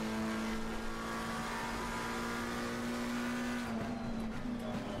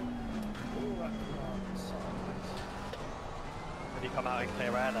 Have you come out in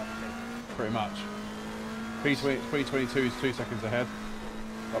clear air then? Pretty much. P22 is 2 seconds ahead.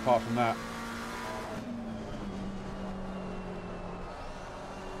 Apart from that.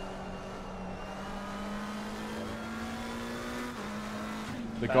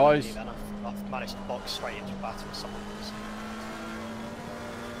 The guys. I've managed to box straight into a battle with someone.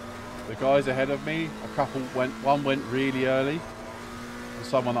 The guys ahead of me, one went really early, and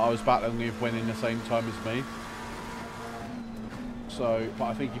someone that I was battling with went in the same time as me. So, but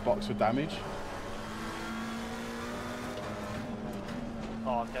I think he boxed for damage.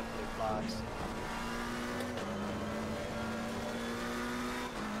 Oh, I'm getting blue flags.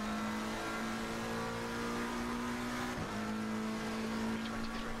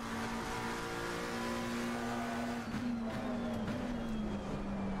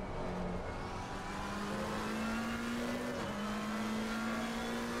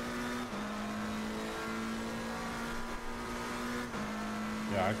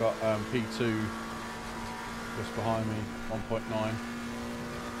 Yeah, I got P2 just behind me, 1.9.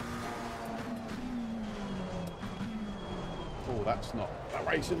 Oh, that's not a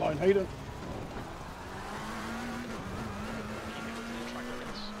racing line, Hayden.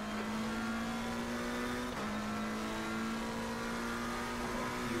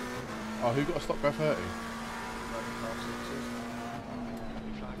 Oh, who got a stop go 30?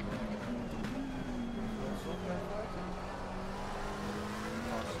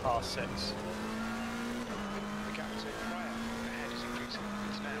 R6. The gap to prior ahead is increasing.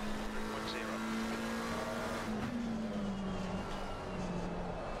 It's now 1-0.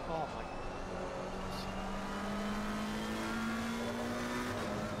 Oh my.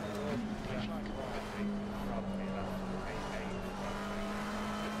 Blue flag.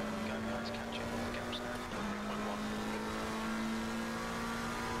 Go behind to catch it. The gap's now 3.1.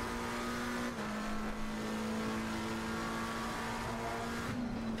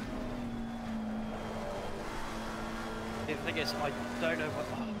 The thing is, I don't know what.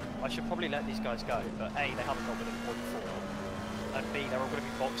 I should probably let these guys go, but A, they haven't got within 0.4, and B, they're all going to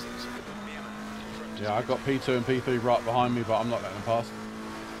be boxing, so Yeah, I got P2 and P3 right behind me, but I'm not letting them pass.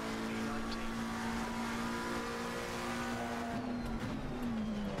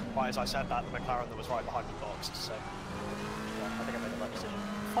 Right, as I said that, the McLaren that was right behind me boxed, so yeah, I think I made the right decision.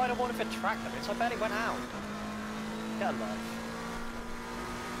 Fine, I wanted to track limits, I barely went out. Get a life.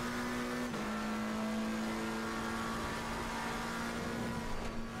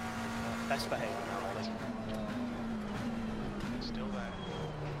 Best behaviour now, Ollie. Still there.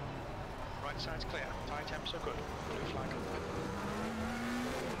 Right side's clear. Tyre temps are good. Blue flag.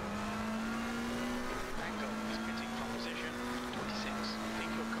 Angle is pitting from position 26. He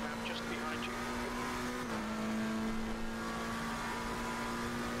could come out just behind you.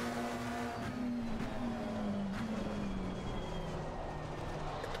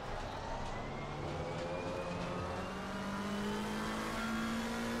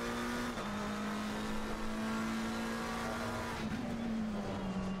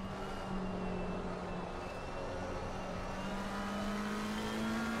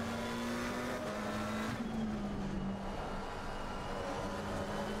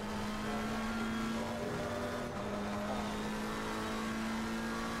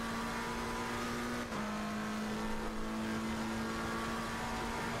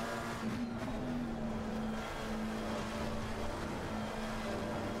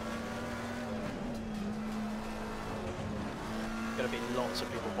 to be lots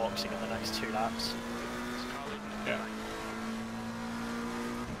of people boxing in the next 2 laps. Yeah.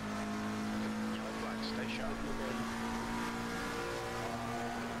 Yellow flag, stay sharp.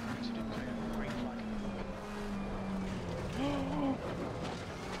 Incident clear, green flag.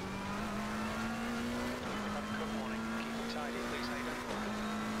 We've had a cut warning. Keep it tidy, please, Hayden.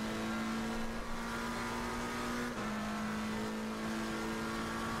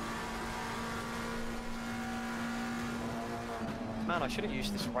 Man, I should have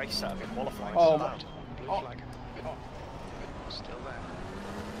used this race setup in qualifying. Oh, It's my- allowed. Blue Oh. flag. Still there.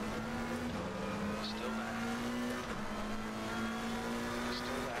 Still there.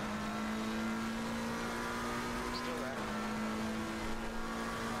 Still there. Still there.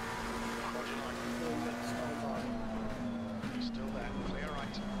 Roger line. He's still there. Clear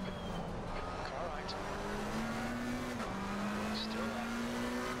right. Car right. Still there.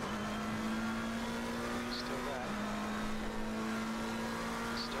 He's still there.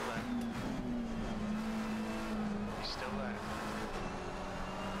 Still there. He's still there.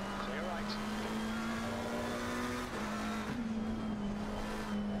 Clear right.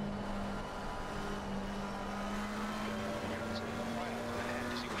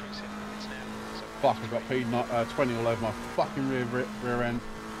 Ahead is increasing. It's now. Fuck, I've got P20 all over my fucking rear end.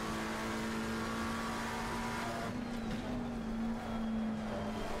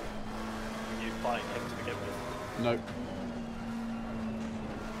 You buying him to begin with. Nope.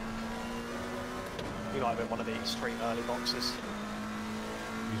 You might have been one of the extreme early boxes.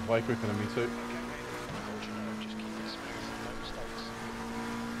 He's way quicker than me too. Okay, hold your nerve, just keep it smooth, no mistakes.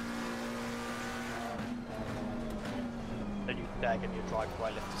 Then you beg and your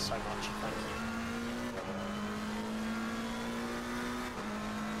driveway lifted so much. Thank you.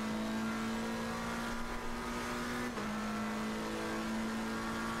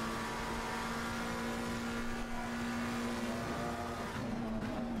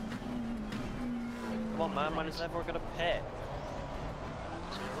 Come on, man. When is everyone going to pit?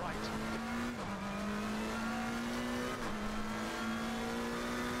 To your right.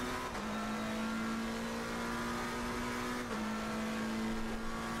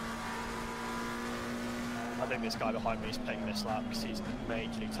 I think this guy behind me is picking this lap because he's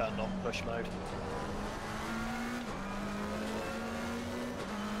majorly turned on push mode.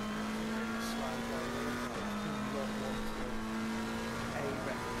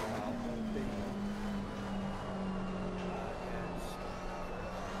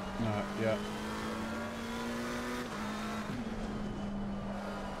 No, yeah.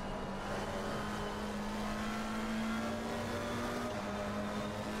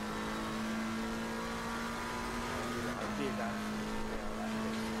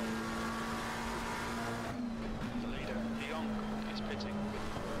 The leader, Young, is pitting.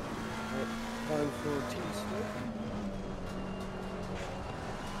 Time for team split.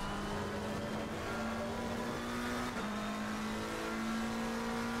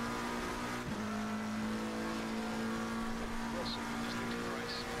 Wilson is leading the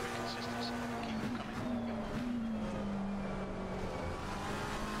race. Good consistency. Keep them coming.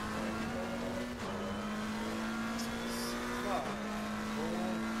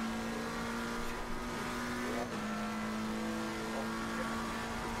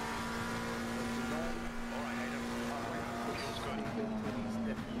 All right, Hayden. Feels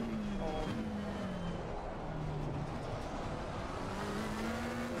good.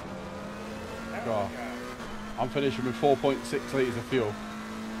 God. I'm finishing with 4.6 litres of fuel.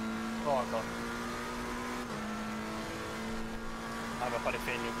 Oh god. I have a funny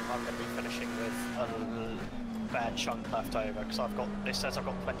feeling I'm going to be finishing with a fair chunk left over because I've got, it says I've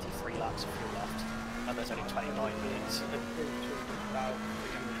got 23 laps of fuel left and there's only 29 minutes. The gap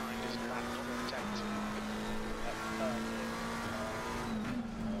behind is lap 8.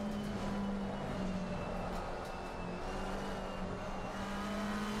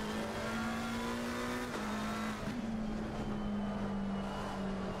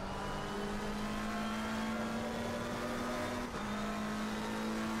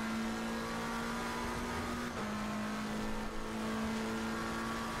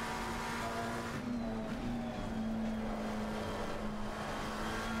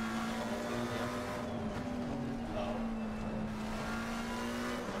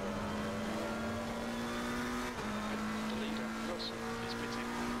 The leader, Wilson, is pitting.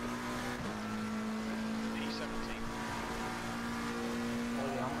 P17.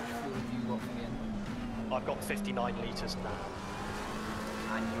 Ollie, how much fuel have you got for the end? I've got 59 litres now.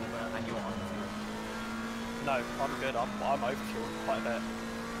 And you're on fuel. No, I'm good, I'm over fueled quite a bit.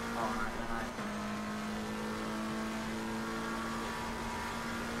 Alright, then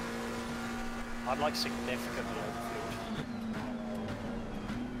I'm like significantly over fueled.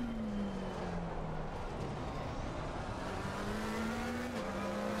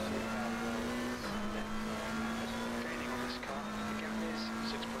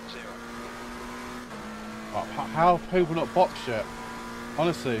 How have people not boxed yet?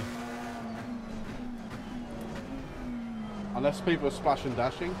 Honestly. Unless people are splash and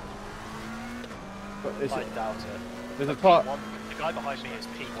dashing. But is I it, doubt it. there's a part. The guy behind me is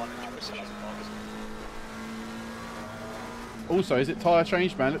P1 now, which hasn't boxed. Also, is it tyre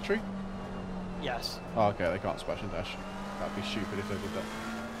change mandatory? Yes. Oh, okay, they can't splash and dash. That'd be stupid if they did that.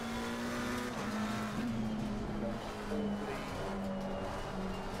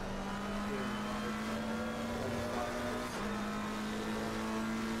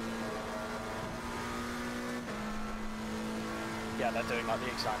 Yeah, they're doing like the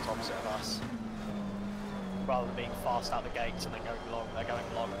exact opposite of us. Rather than being fast out the gates and then going long, they're going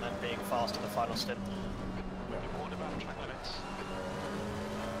long and then being fast in the final stint. We'll be warned about track limits.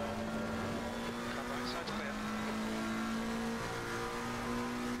 Come right side's clear.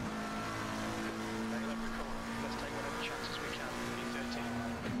 Nail every corner. Let's take whatever chances we can. E13.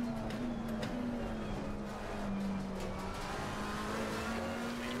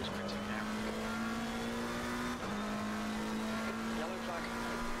 The meter is printing now. Yellow flag.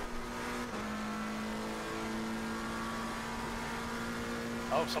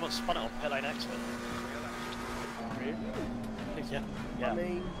 Oh, someone spun it on pit lane exit. Clear left. Really? Yeah. I Yeah.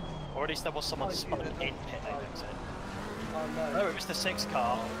 mean, Or at least there was someone Oh, spun it yeah. in pit lane exit. oh no. No, it was the 6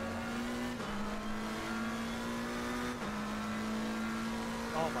 car.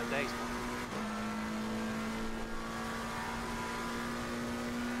 Oh my days.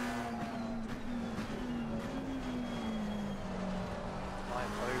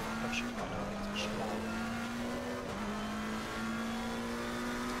 I'm over pushing my nose to slow.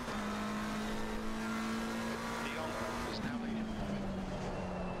 Leon is now leading.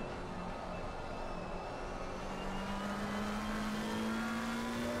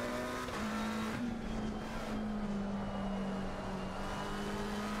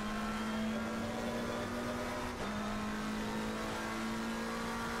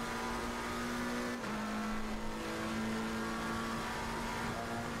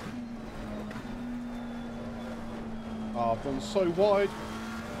 Oh, I've gone so wide.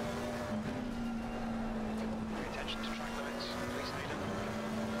 Pay attention to track limits, please, Hayden.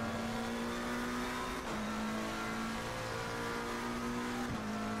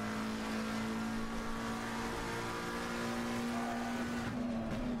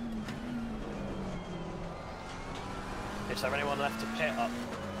 Is there anyone left to pit up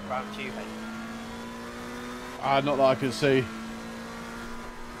round Q, mate? Not that I can see.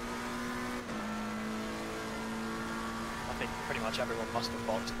 I think pretty much everyone must have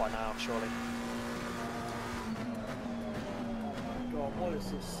boxed by now, surely. God, what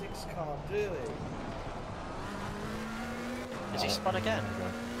is this 6 car doing? Is he spun again?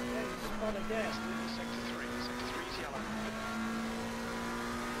 Yeah, he's spun again. Sector 3. Sector 3 is yellow.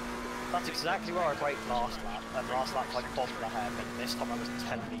 That's exactly where I braked last lap, and last lap I bombed the hair, but this time I was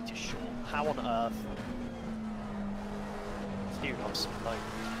 10 metres short. How on earth? Dude, I'm slow.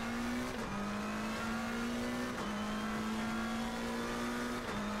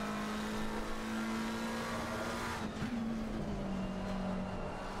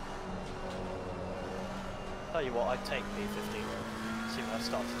 Tell you what, I'd take P15. See when I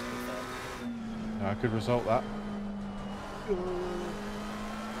started to be third. Good result that.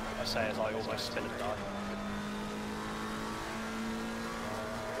 I say as I almost spin and die.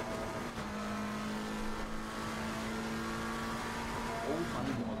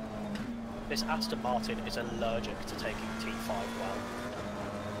 This Aston Martin is allergic to taking T5 well.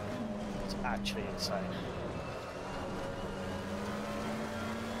 It's actually insane.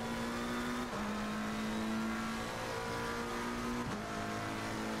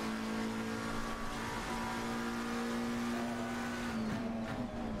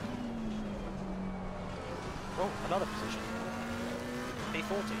 Oh, another position.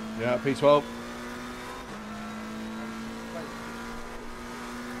 P40. Yeah, P12.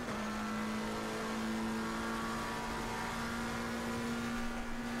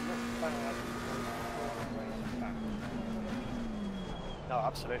 No,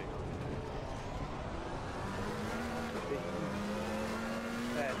 absolutely.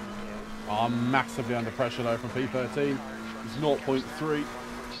 I'm massively under pressure though from P13. It's 0.3.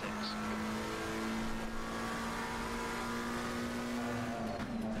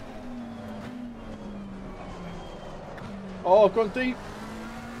 Oh, I've gone deep.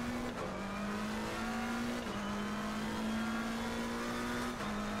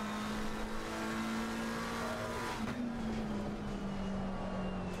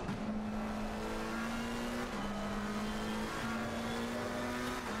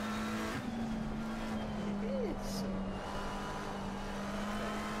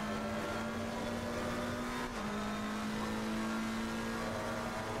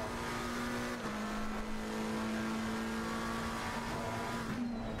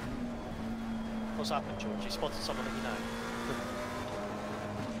 What's happened, George? You spotted someone that you know?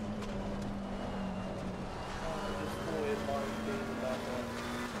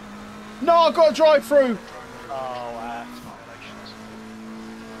 No, I've got to drive through. Oh, Violations.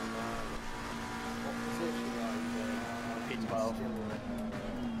 What position are you in? P12.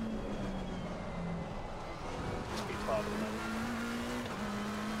 It's P12 at the moment.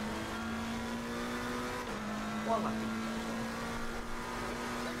 One lap.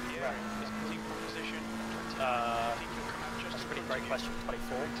 Yeah, is team position. That's a pretty great question.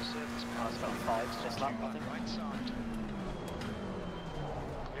 24. To service It's about 5 to this lap, I think. right side.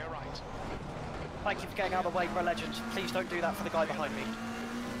 Clear right. Thank you for getting out of the way, bro legend. Please don't do that for the guy behind me.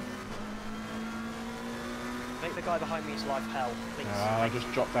 Make the guy behind me's life hell, please. I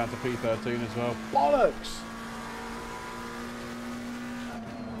just dropped down to P13 as well. Bollocks!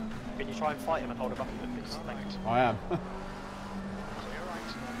 Can you try and fight him and hold him up a bit, please? Thank you. I am. Clear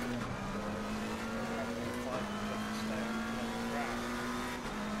right.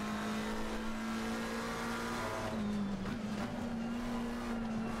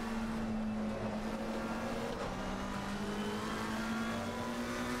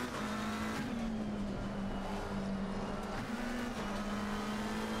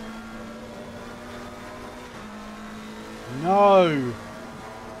 No!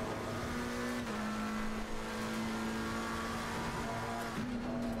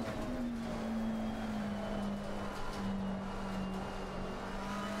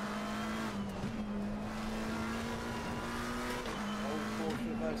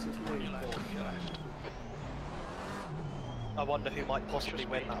 I wonder who might possibly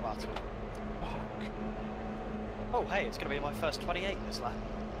win that battle. Oh, hey, it's going to be my first 28 this lap.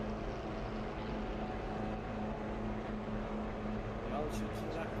 The answer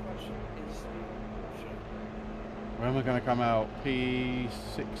to that question is the Porsche. Where am I going to come out?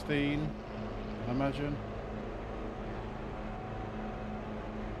 P16, I imagine.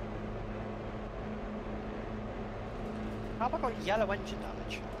 How have I got yellow engine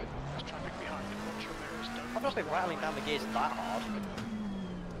damage? There's traffic behind you. Watch your mirrors. Don't. I've not been rattling down the gears that hard.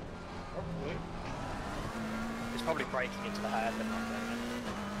 Probably. It's probably braking into the hairpin, not doing it.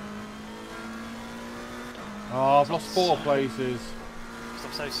 Oh, I've lost 4 places. Because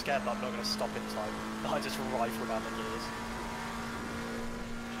I'm so scared that I'm not going to stop in time. I just rifle down the gears.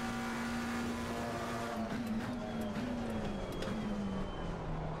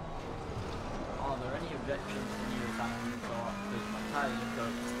 Are there any objections to new time thought with my tyres are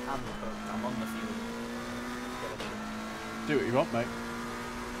cooked and the cooked, I'm on the fuel? Do what you want, mate.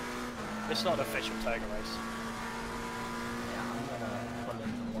 It's not an official Toga race. Yeah, I'm gonna pull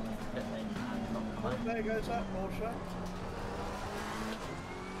into one of the pit lane and not come Oh, out. there goes that Porsche.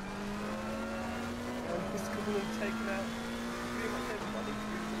 He's coming and taking out pretty much everybody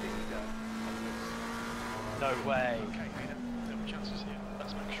through the leader. No way. Okay, Hayden. No chances here.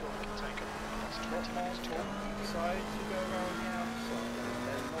 Let's make sure we can take them. That's Not 20 bad minutes to at all. go. Decide to go around the outside and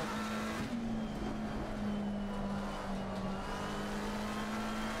then not.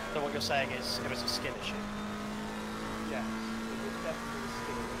 So what you're saying is it was a skin issue. Yes, it was definitely a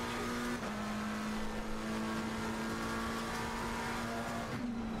skill issue.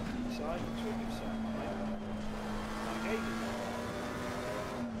 Decide between yourself. Like Hayden.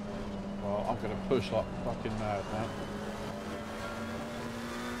 Well, I'm going to push like fucking mad now.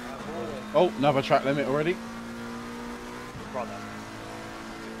 Always. Oh, another track limit already. Brother.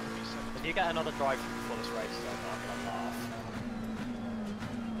 If you get another drive before this race, then I'm going to laugh.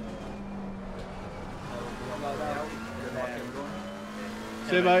 Good luck, everyone.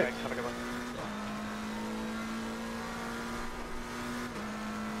 See you, mate. Have a good one.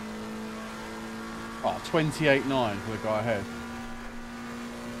 Oh, 28.9 for the guy ahead.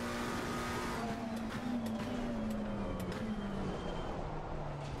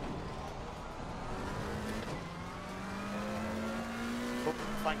 Oh,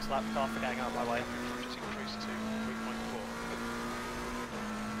 thanks, lap car, for getting out of my way. Just increased to 3.4.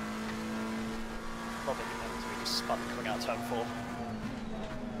 Probably meant to be just spun coming out of turn 4.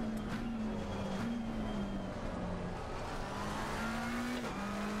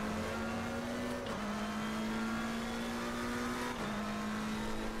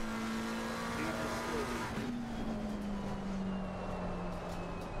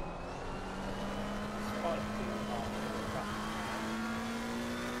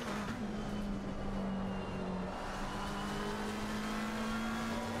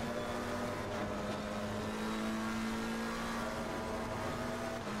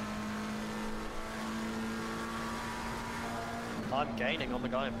 I'm gaining on the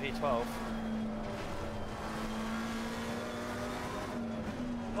guy in P12.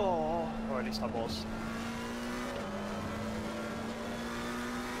 Oh, already least I was.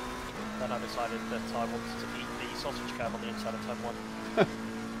 Then I decided that I wanted to eat the sausage curve on the inside of turn 1.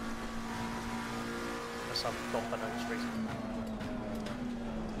 For some God-knows reason.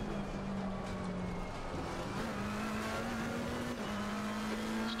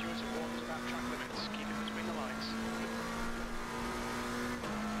 Stewards have warned about track limits. Keep it between the lines.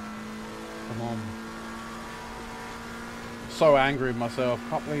 Come on. So angry with myself.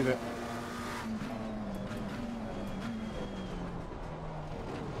 Can't believe it.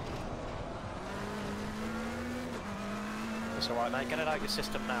 It's alright, mate. Get it out of your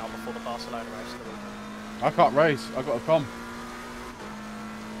system now before the Barcelona race of the weekend. I can't race. I've got to come.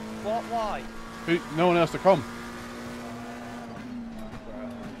 What? Why? No one else to come.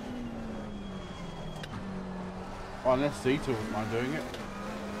 Well, unless Zeta wouldn't mind doing it.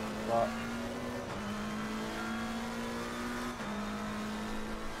 But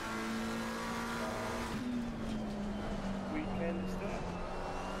Weekend is that?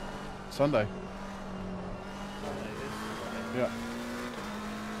 Sunday. Sunday this Sunday. Yeah.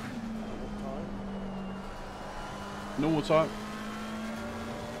 What time? Normal time.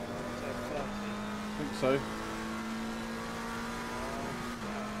 10:30. I think so.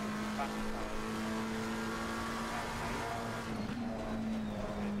 Back time.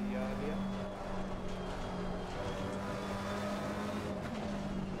 Maybe earlier.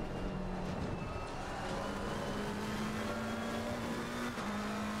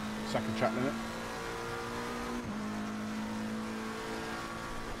 Second track limit.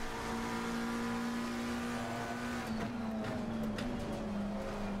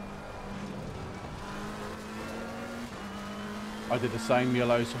 I did the same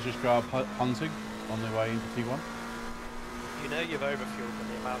yellow sausage grab hunting on the way into T1. You know you've overfueled and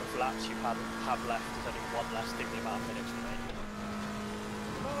the amount of laps you have left is only one less than the amount of minutes remaining.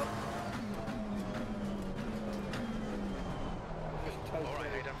 Just totally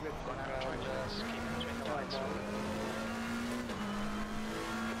Alright, Hayden. drifting Run out of around, track limits. Keep it between the lines.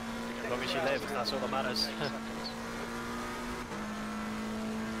 As long as you live, that's all that matters. 8 seconds.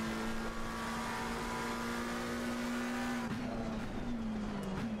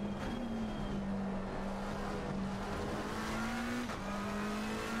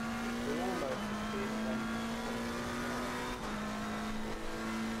 We're almost at the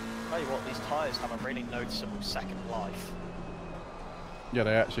Tell you what, these tyres have a really noticeable second life. Yeah,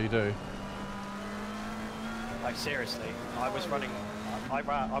 they actually do. Like seriously, I was running high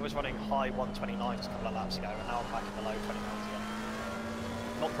 129s a couple of laps ago, and now I'm back in the low 29s again.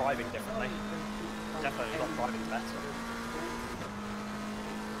 Not driving differently, definitely not driving better.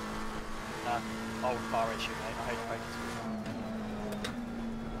 Old car issue, mate. I hate to break it to you.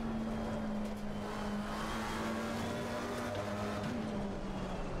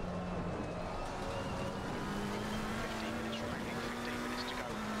 15 minutes remaining. 15 minutes to go.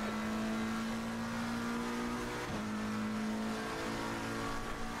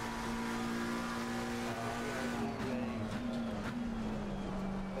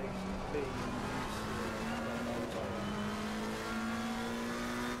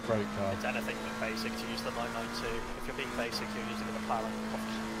 Great car. It's anything but basic to use the 992. If you're being basic, you're using the McLaren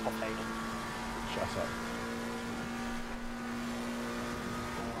off HAYDEN. Shut up.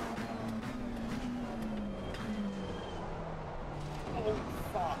 Oh,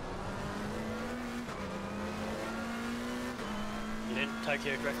 fuck. You didn't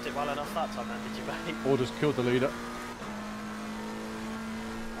Tokyo drift it well enough that time then, did you, mate? Or just killed the leader.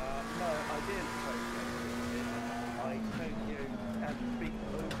 No, I didn't Tokyo drift it. I Tokyo had a big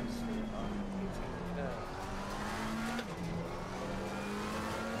oversteer hitting the curve.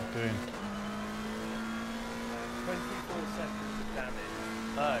 Doing. 24 seconds of damage.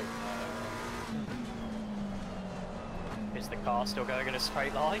 Oh no. Is the car still going in a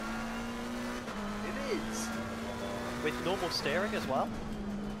straight line? It is! With normal steering as well?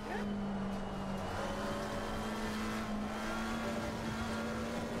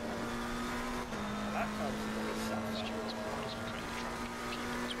 That comes from a south. Stewards have warned us between the track. Keep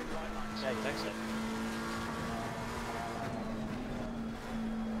it between the white lines. Yeah, you think so?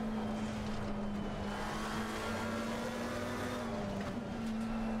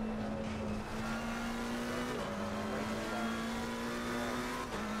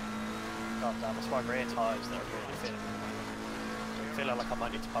 God damn, that's my rear tyres that are really feeling like I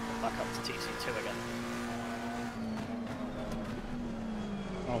might need to pump them back up to TC2 again.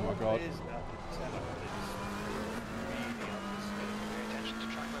 Oh my god. It is now the setup, but it's really understeer. Pay attention to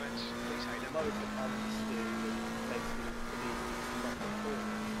track limits. Please, Hayden. Loads of understeer that makes it pretty not forward.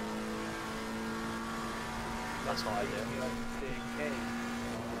 That's not ideal. The understeer game.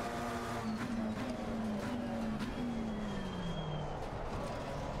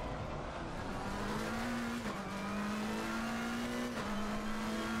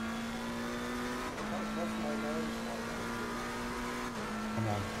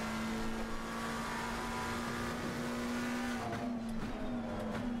 Come on.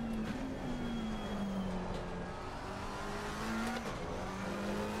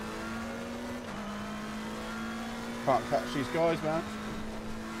 Can't catch these guys, man.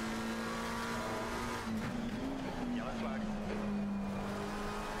 Yellow flag.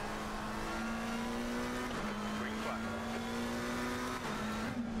 Green flag.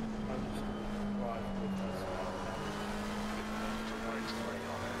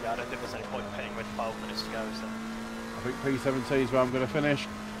 Yeah, I don't think there's any point pinning with 12 minutes to go, is there? I think P17 is where I'm going to finish.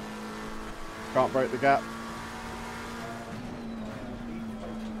 Can't break the gap.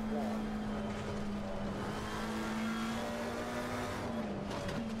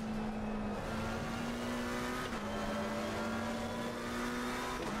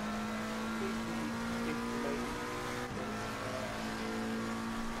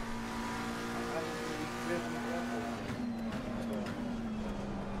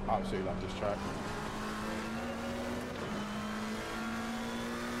 Absolutely love this track.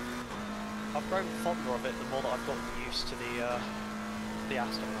 I've grown fonder of it the more that I've gotten used to the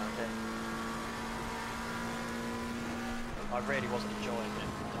Aston around here. I really wasn't enjoying it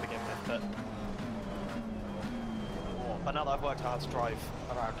to begin with, but now that I've worked out how to drive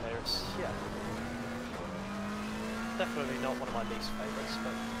around here, it's definitely not one of my least favourites,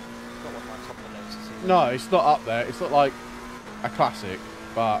 but not one of my top of the list. Either. No, it's not up there. It's not like a classic,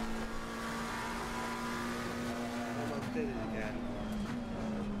 but Almost did it again.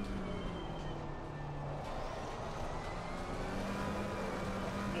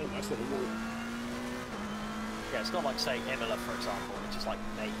 almost at the wall. Yeah, it's not like, say, Imola, for example, which is like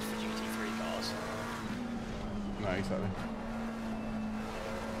made for GT3 cars. No, exactly.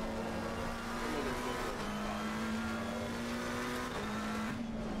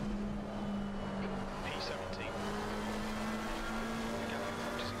 P17.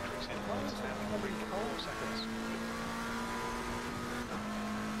 Just increasing. It's now 4 seconds.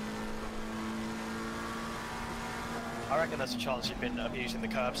 I reckon there's a chance you've been abusing the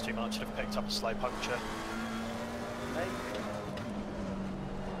curbs too much and have picked up a slow puncture.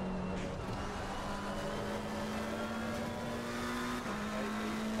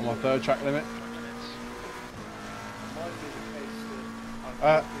 I'm on third track limit. 5 minutes. Might be the case that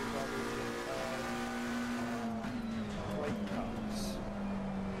Uh, brake cuts.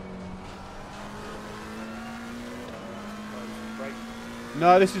 Brake.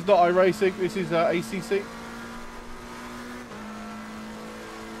 No, this is not iRacing. This is ACC.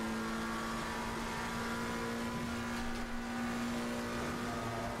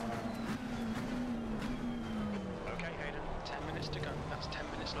 Okay, Hayden, 10 minutes to go. That's 10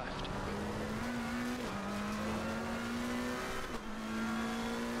 minutes left.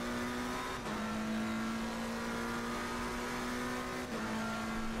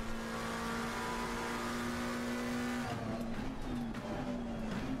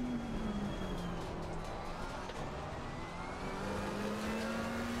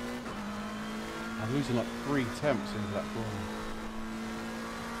 I'm losing like 3 temps into that corner.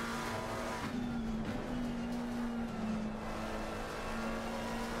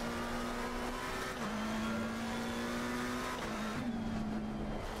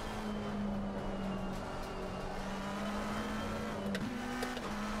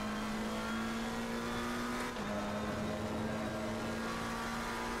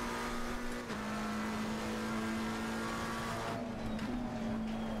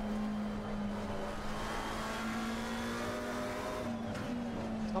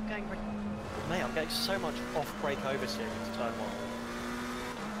 Stop getting mate, I'm getting so much off-brake oversteering into turn 1.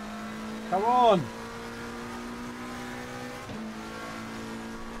 Come on!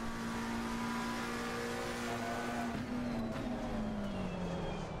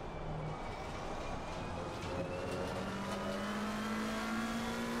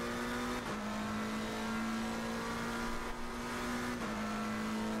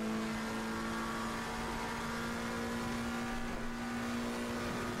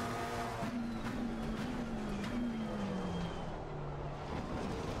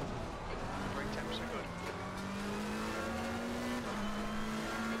 Brake temps are good.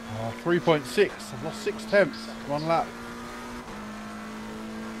 Oh, 3.6. I've lost 6 temps. 1 lap.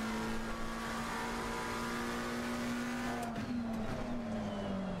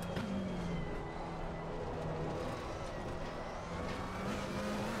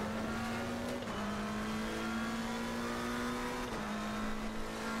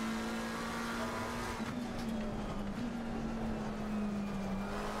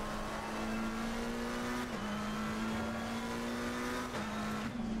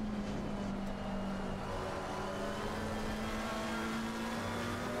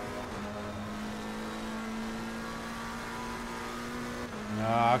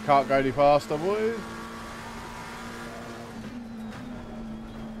 can't go any faster, boys.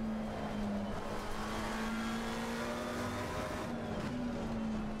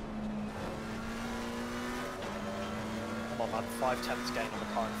 Come on, man. 5/10 gain on the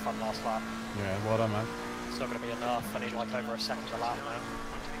car in front last lap. Yeah, well done, man. It's not going to be enough. I need like over a second a lap now.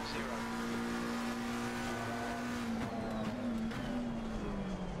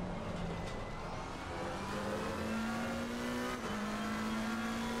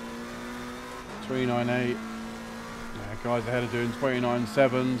 398. Yeah, guys ahead are doing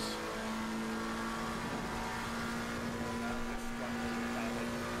 29.7s.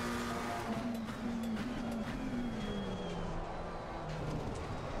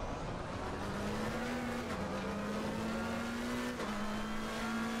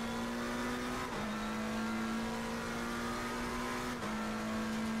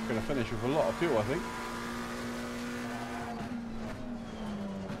 Going to finish with a lot of fuel, I think.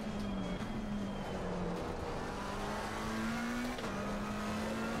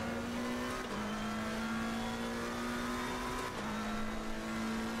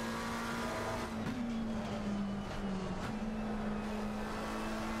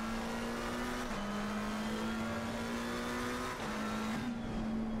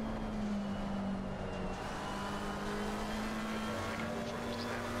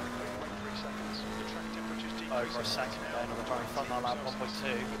 Over a second gain on the car in front lap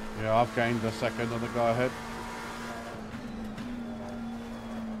 1.2. Yeah, I've gained a second on the guy ahead.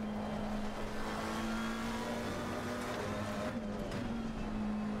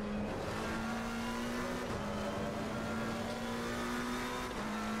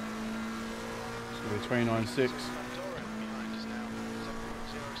 It's going to be 29.6.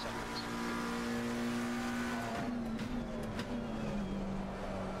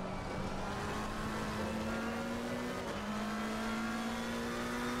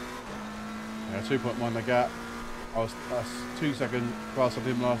 Yeah, 2.1 the gap. That's 2 seconds faster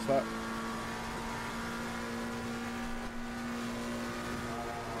than him last lap.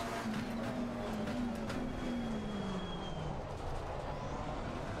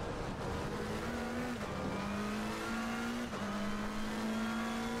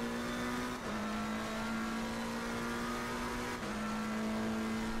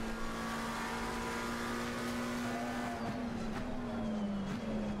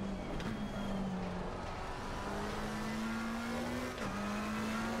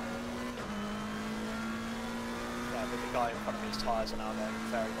 The guy in front of me's tyres are now going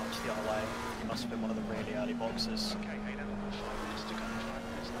very much the other way. He must have been one of the really early boxes. Okay, Hayden, 5 minutes to go, 5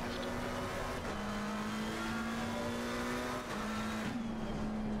 minutes left.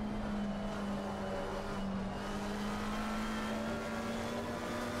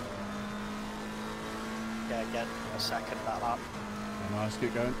 Yeah, again, a second that lap. Yeah, nice,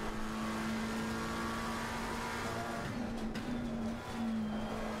 keep going.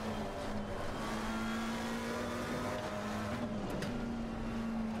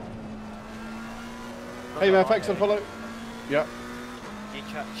 Hey man, thanks for the follow. Yep. You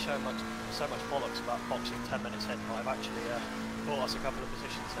can't show so much bollocks about boxing 10 minutes in, but I've actually brought us a couple of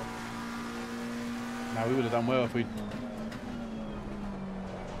positions in. Now we would have done well if we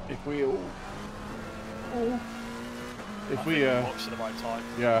boxed at the right time.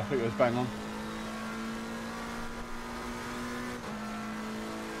 yeah, I think it was bang on.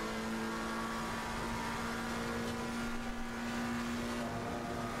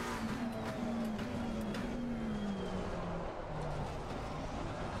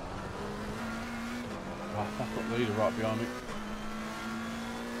 Oh, I've got the leader right behind me.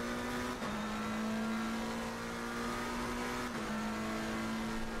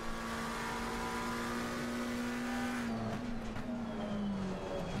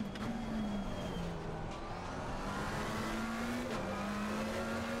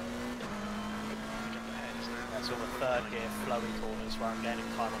 That's all the third gear flowy corners where I'm gaining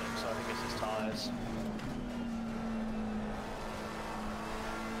time on him, so I think it's his tyres.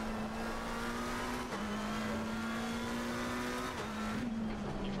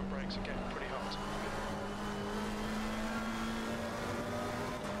 Your front brakes are getting pretty hot.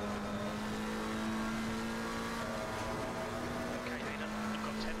 Okay, Hayden, you've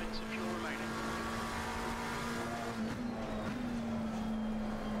got 10 minutes of fuel remaining.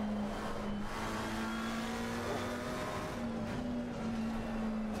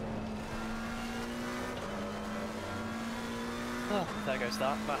 Oh, there goes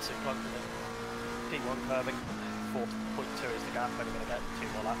that. Massive plug for the P1 curving. 4.2 is the gap. Only going to get 2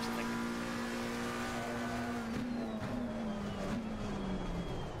 more laps, I think.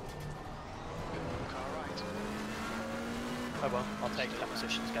 Car right. Oh well, I'll take that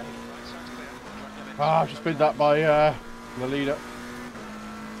position again. Right side's clear. Track limits. Ah, I've just been that by the leader.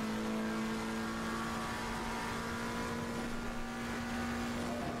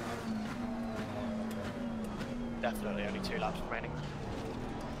 Definitely only 2 laps remaining.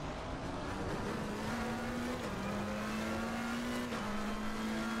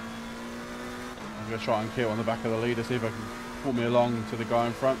 I'm going to try and kill on the back of the leader, see if I can pull me along to the guy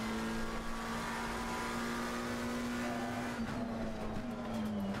in front.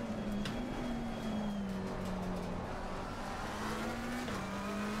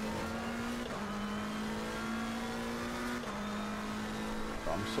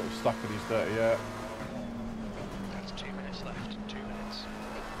 I'm sort of stuck in his dirty air. That's 2 minutes left. 2 minutes.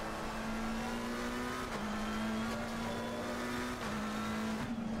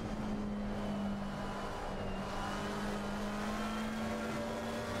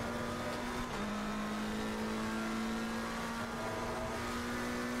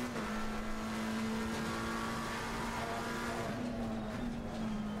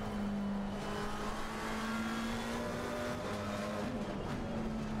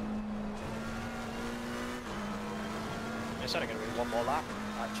 It's only going to be 1 more lap,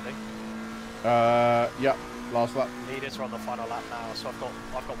 actually. Yeah, last lap. Leaders are on the final lap now, so I've got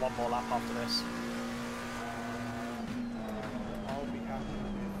 1 more lap after this. I'll be happy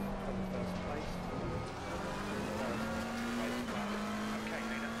with the first place. Okay,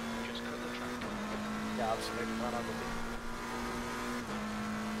 Hayden, just cut the track. Yeah, absolutely, man, I will be.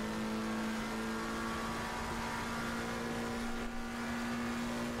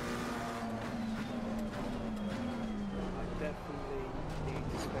 I definitely need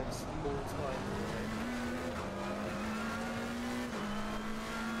to spend some more time with it.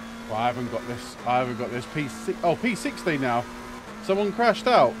 Well, I haven't got this. I haven't got this P6. Oh, P60 now. Someone crashed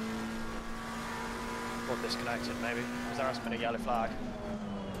out. Or disconnected, maybe. Because there has been a yellow flag.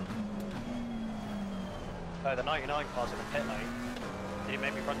 Oh, the 99 car's in the pit lane. Did he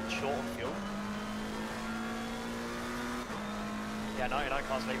maybe run short on fuel? Yeah, 99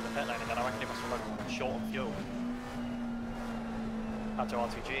 car's leaving the pit lane again. I reckon he must have run short on fuel. Had to RTG. I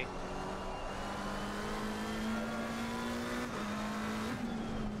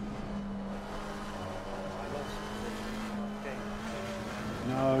lost position. Okay.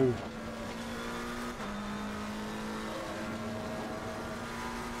 No.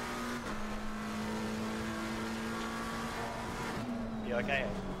 You okay?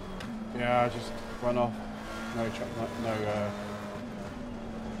 Yeah, I just run off. No, no.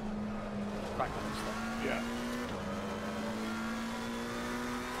 Crack on and stuff. Yeah.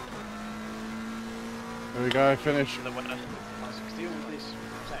 There we go. Finish. The winner. Let's deal with this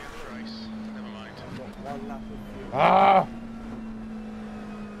same race. Never mind. I've got 1 lap of fuel. Ah.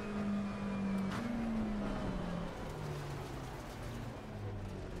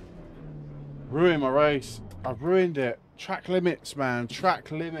 Ruined my race. I've ruined it. Track limits, man. Track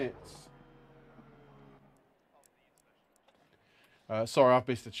limits. Sorry, I've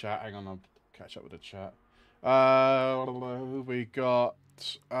missed the chat. Hang on, I'll catch up with the chat. Who we got?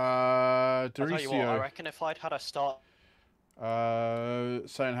 I'll tell you what, I Doricio. reckon if I'd had a start...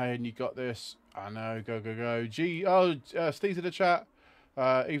 Saying, hey, and you got this. I know, go, go, go. Steve's in the chat.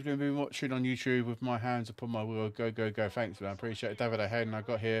 Evening, been watching on YouTube with my hands upon my wheel. Go, go, go. Thanks, man. Appreciate it. David Hayden, I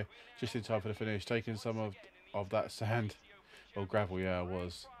got here just in time for the finish. Taking some of that sand. Or gravel, yeah, I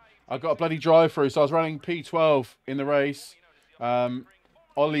was. I got a bloody drive-through, so I was running P12 in the race.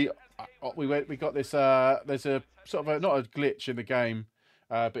 Ollie, we got this, there's a sort of not a glitch in the game,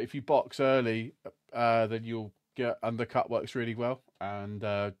 but if you box early, then you'll get undercut, works really well. And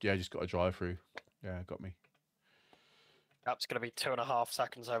yeah, just got a drive-through. Yeah, got me. That's going to be 2.5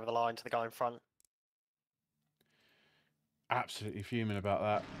 seconds over the line to the guy in front. Absolutely fuming about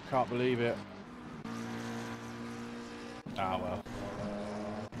that. Can't believe it. Ah, well.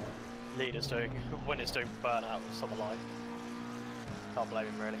 Leader's doing, winner's doing burnout on the line. Can't blame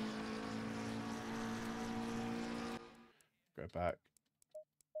him, really. Go back.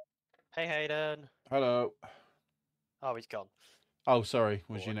 Hey, Hayden. Hello. Oh, he's gone. Oh, sorry.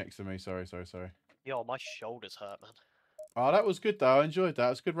 Was you next to me? Sorry. Yo, my shoulders hurt, man. Oh, that was good, though. I enjoyed that. It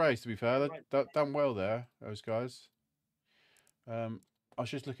was a good race, to be fair. They done well there, those guys. I was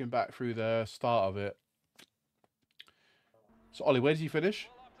just looking back through the start of it. So, Ollie, where did you finish?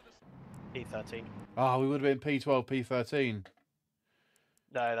 P13. Oh, we would have been P12, P13.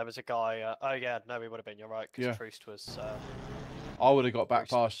 No, there was a guy. Oh, yeah, no, we would have been. You're right, because Yeah. Troost was. I would have got back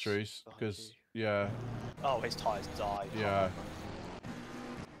Troost past was Truce behind because, you. yeah. Oh, his tyres died. Yeah.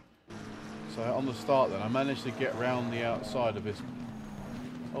 So on the start then, I managed to get round the outside of his...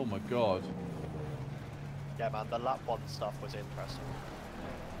 Oh my god. Yeah, man, the lap 1 stuff was interesting.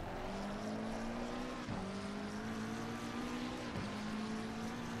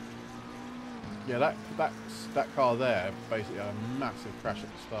 Yeah, that car there basically had a massive crash at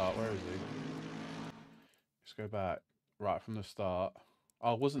the start. Where is he? Let's go back. Right from the start.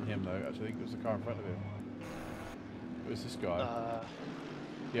 Oh, it wasn't him though. Actually, I think it was the car in front of him. It was this guy.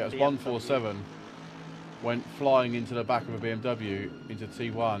 Yeah, it was BMW. 147. Went flying into the back of a BMW into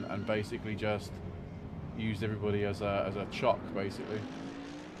T1 and basically just used everybody as a chock, basically. And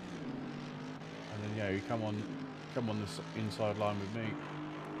then yeah, you come on the inside line with me.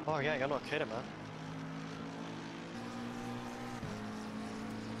 Oh yeah, you're not kidding, man.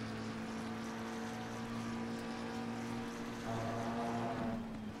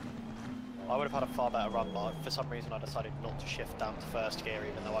 I would have had a far better run, but for some reason I decided not to shift down to first gear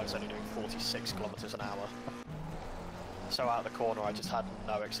even though I was only doing 46 kilometers an hour. So out of the corner I just had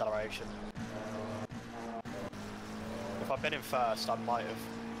no acceleration. If I'd been in first, I might have...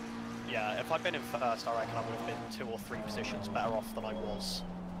 Yeah, if I'd been in first, I reckon I would have been 2 or 3 positions better off than I was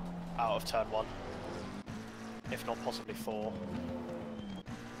out of turn 1. If not possibly 4.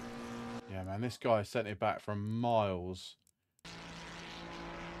 Yeah, man, this guy sent it back from miles.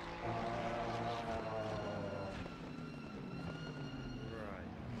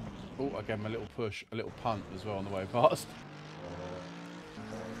 Oh, I gave him a little push, a little punt as well on the way past.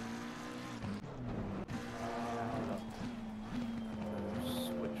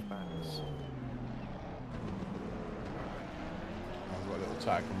 Switchbacks. I've got a little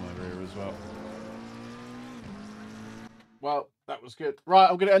tag on my rear as well. Well, that was good. Right,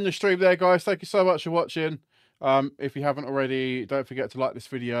 I'm going to end the stream there, guys. Thank you so much for watching. If you haven't already, don't forget to like this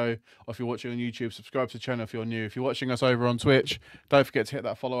video. Or if you're watching on YouTube, subscribe to the channel if you're new. If you're watching us over on Twitch, don't forget to hit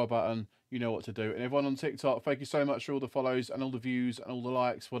that follow button. You know what to do. And everyone on TikTok, thank you so much for all the follows and all the views and all the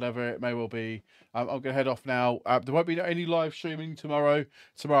likes, whatever it may well be. I'm going to head off now. There won't be any live streaming tomorrow.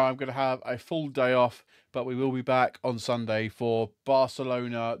 Tomorrow I'm going to have a full day off, but we will be back on Sunday for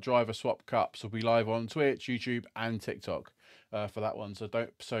Barcelona Driver Swap Cups. We'll be live on Twitch, YouTube, and TikTok for that one.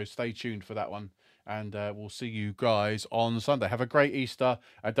 So stay tuned for that one. And we'll see you guys on Sunday. Have a great Easter,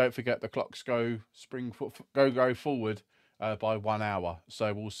 and don't forget the clocks go forward by 1 hour.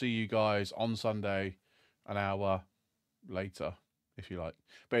 So we'll see you guys on Sunday, an hour later, if you like.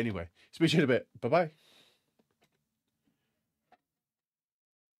 But anyway, speak to you in a bit. Bye bye.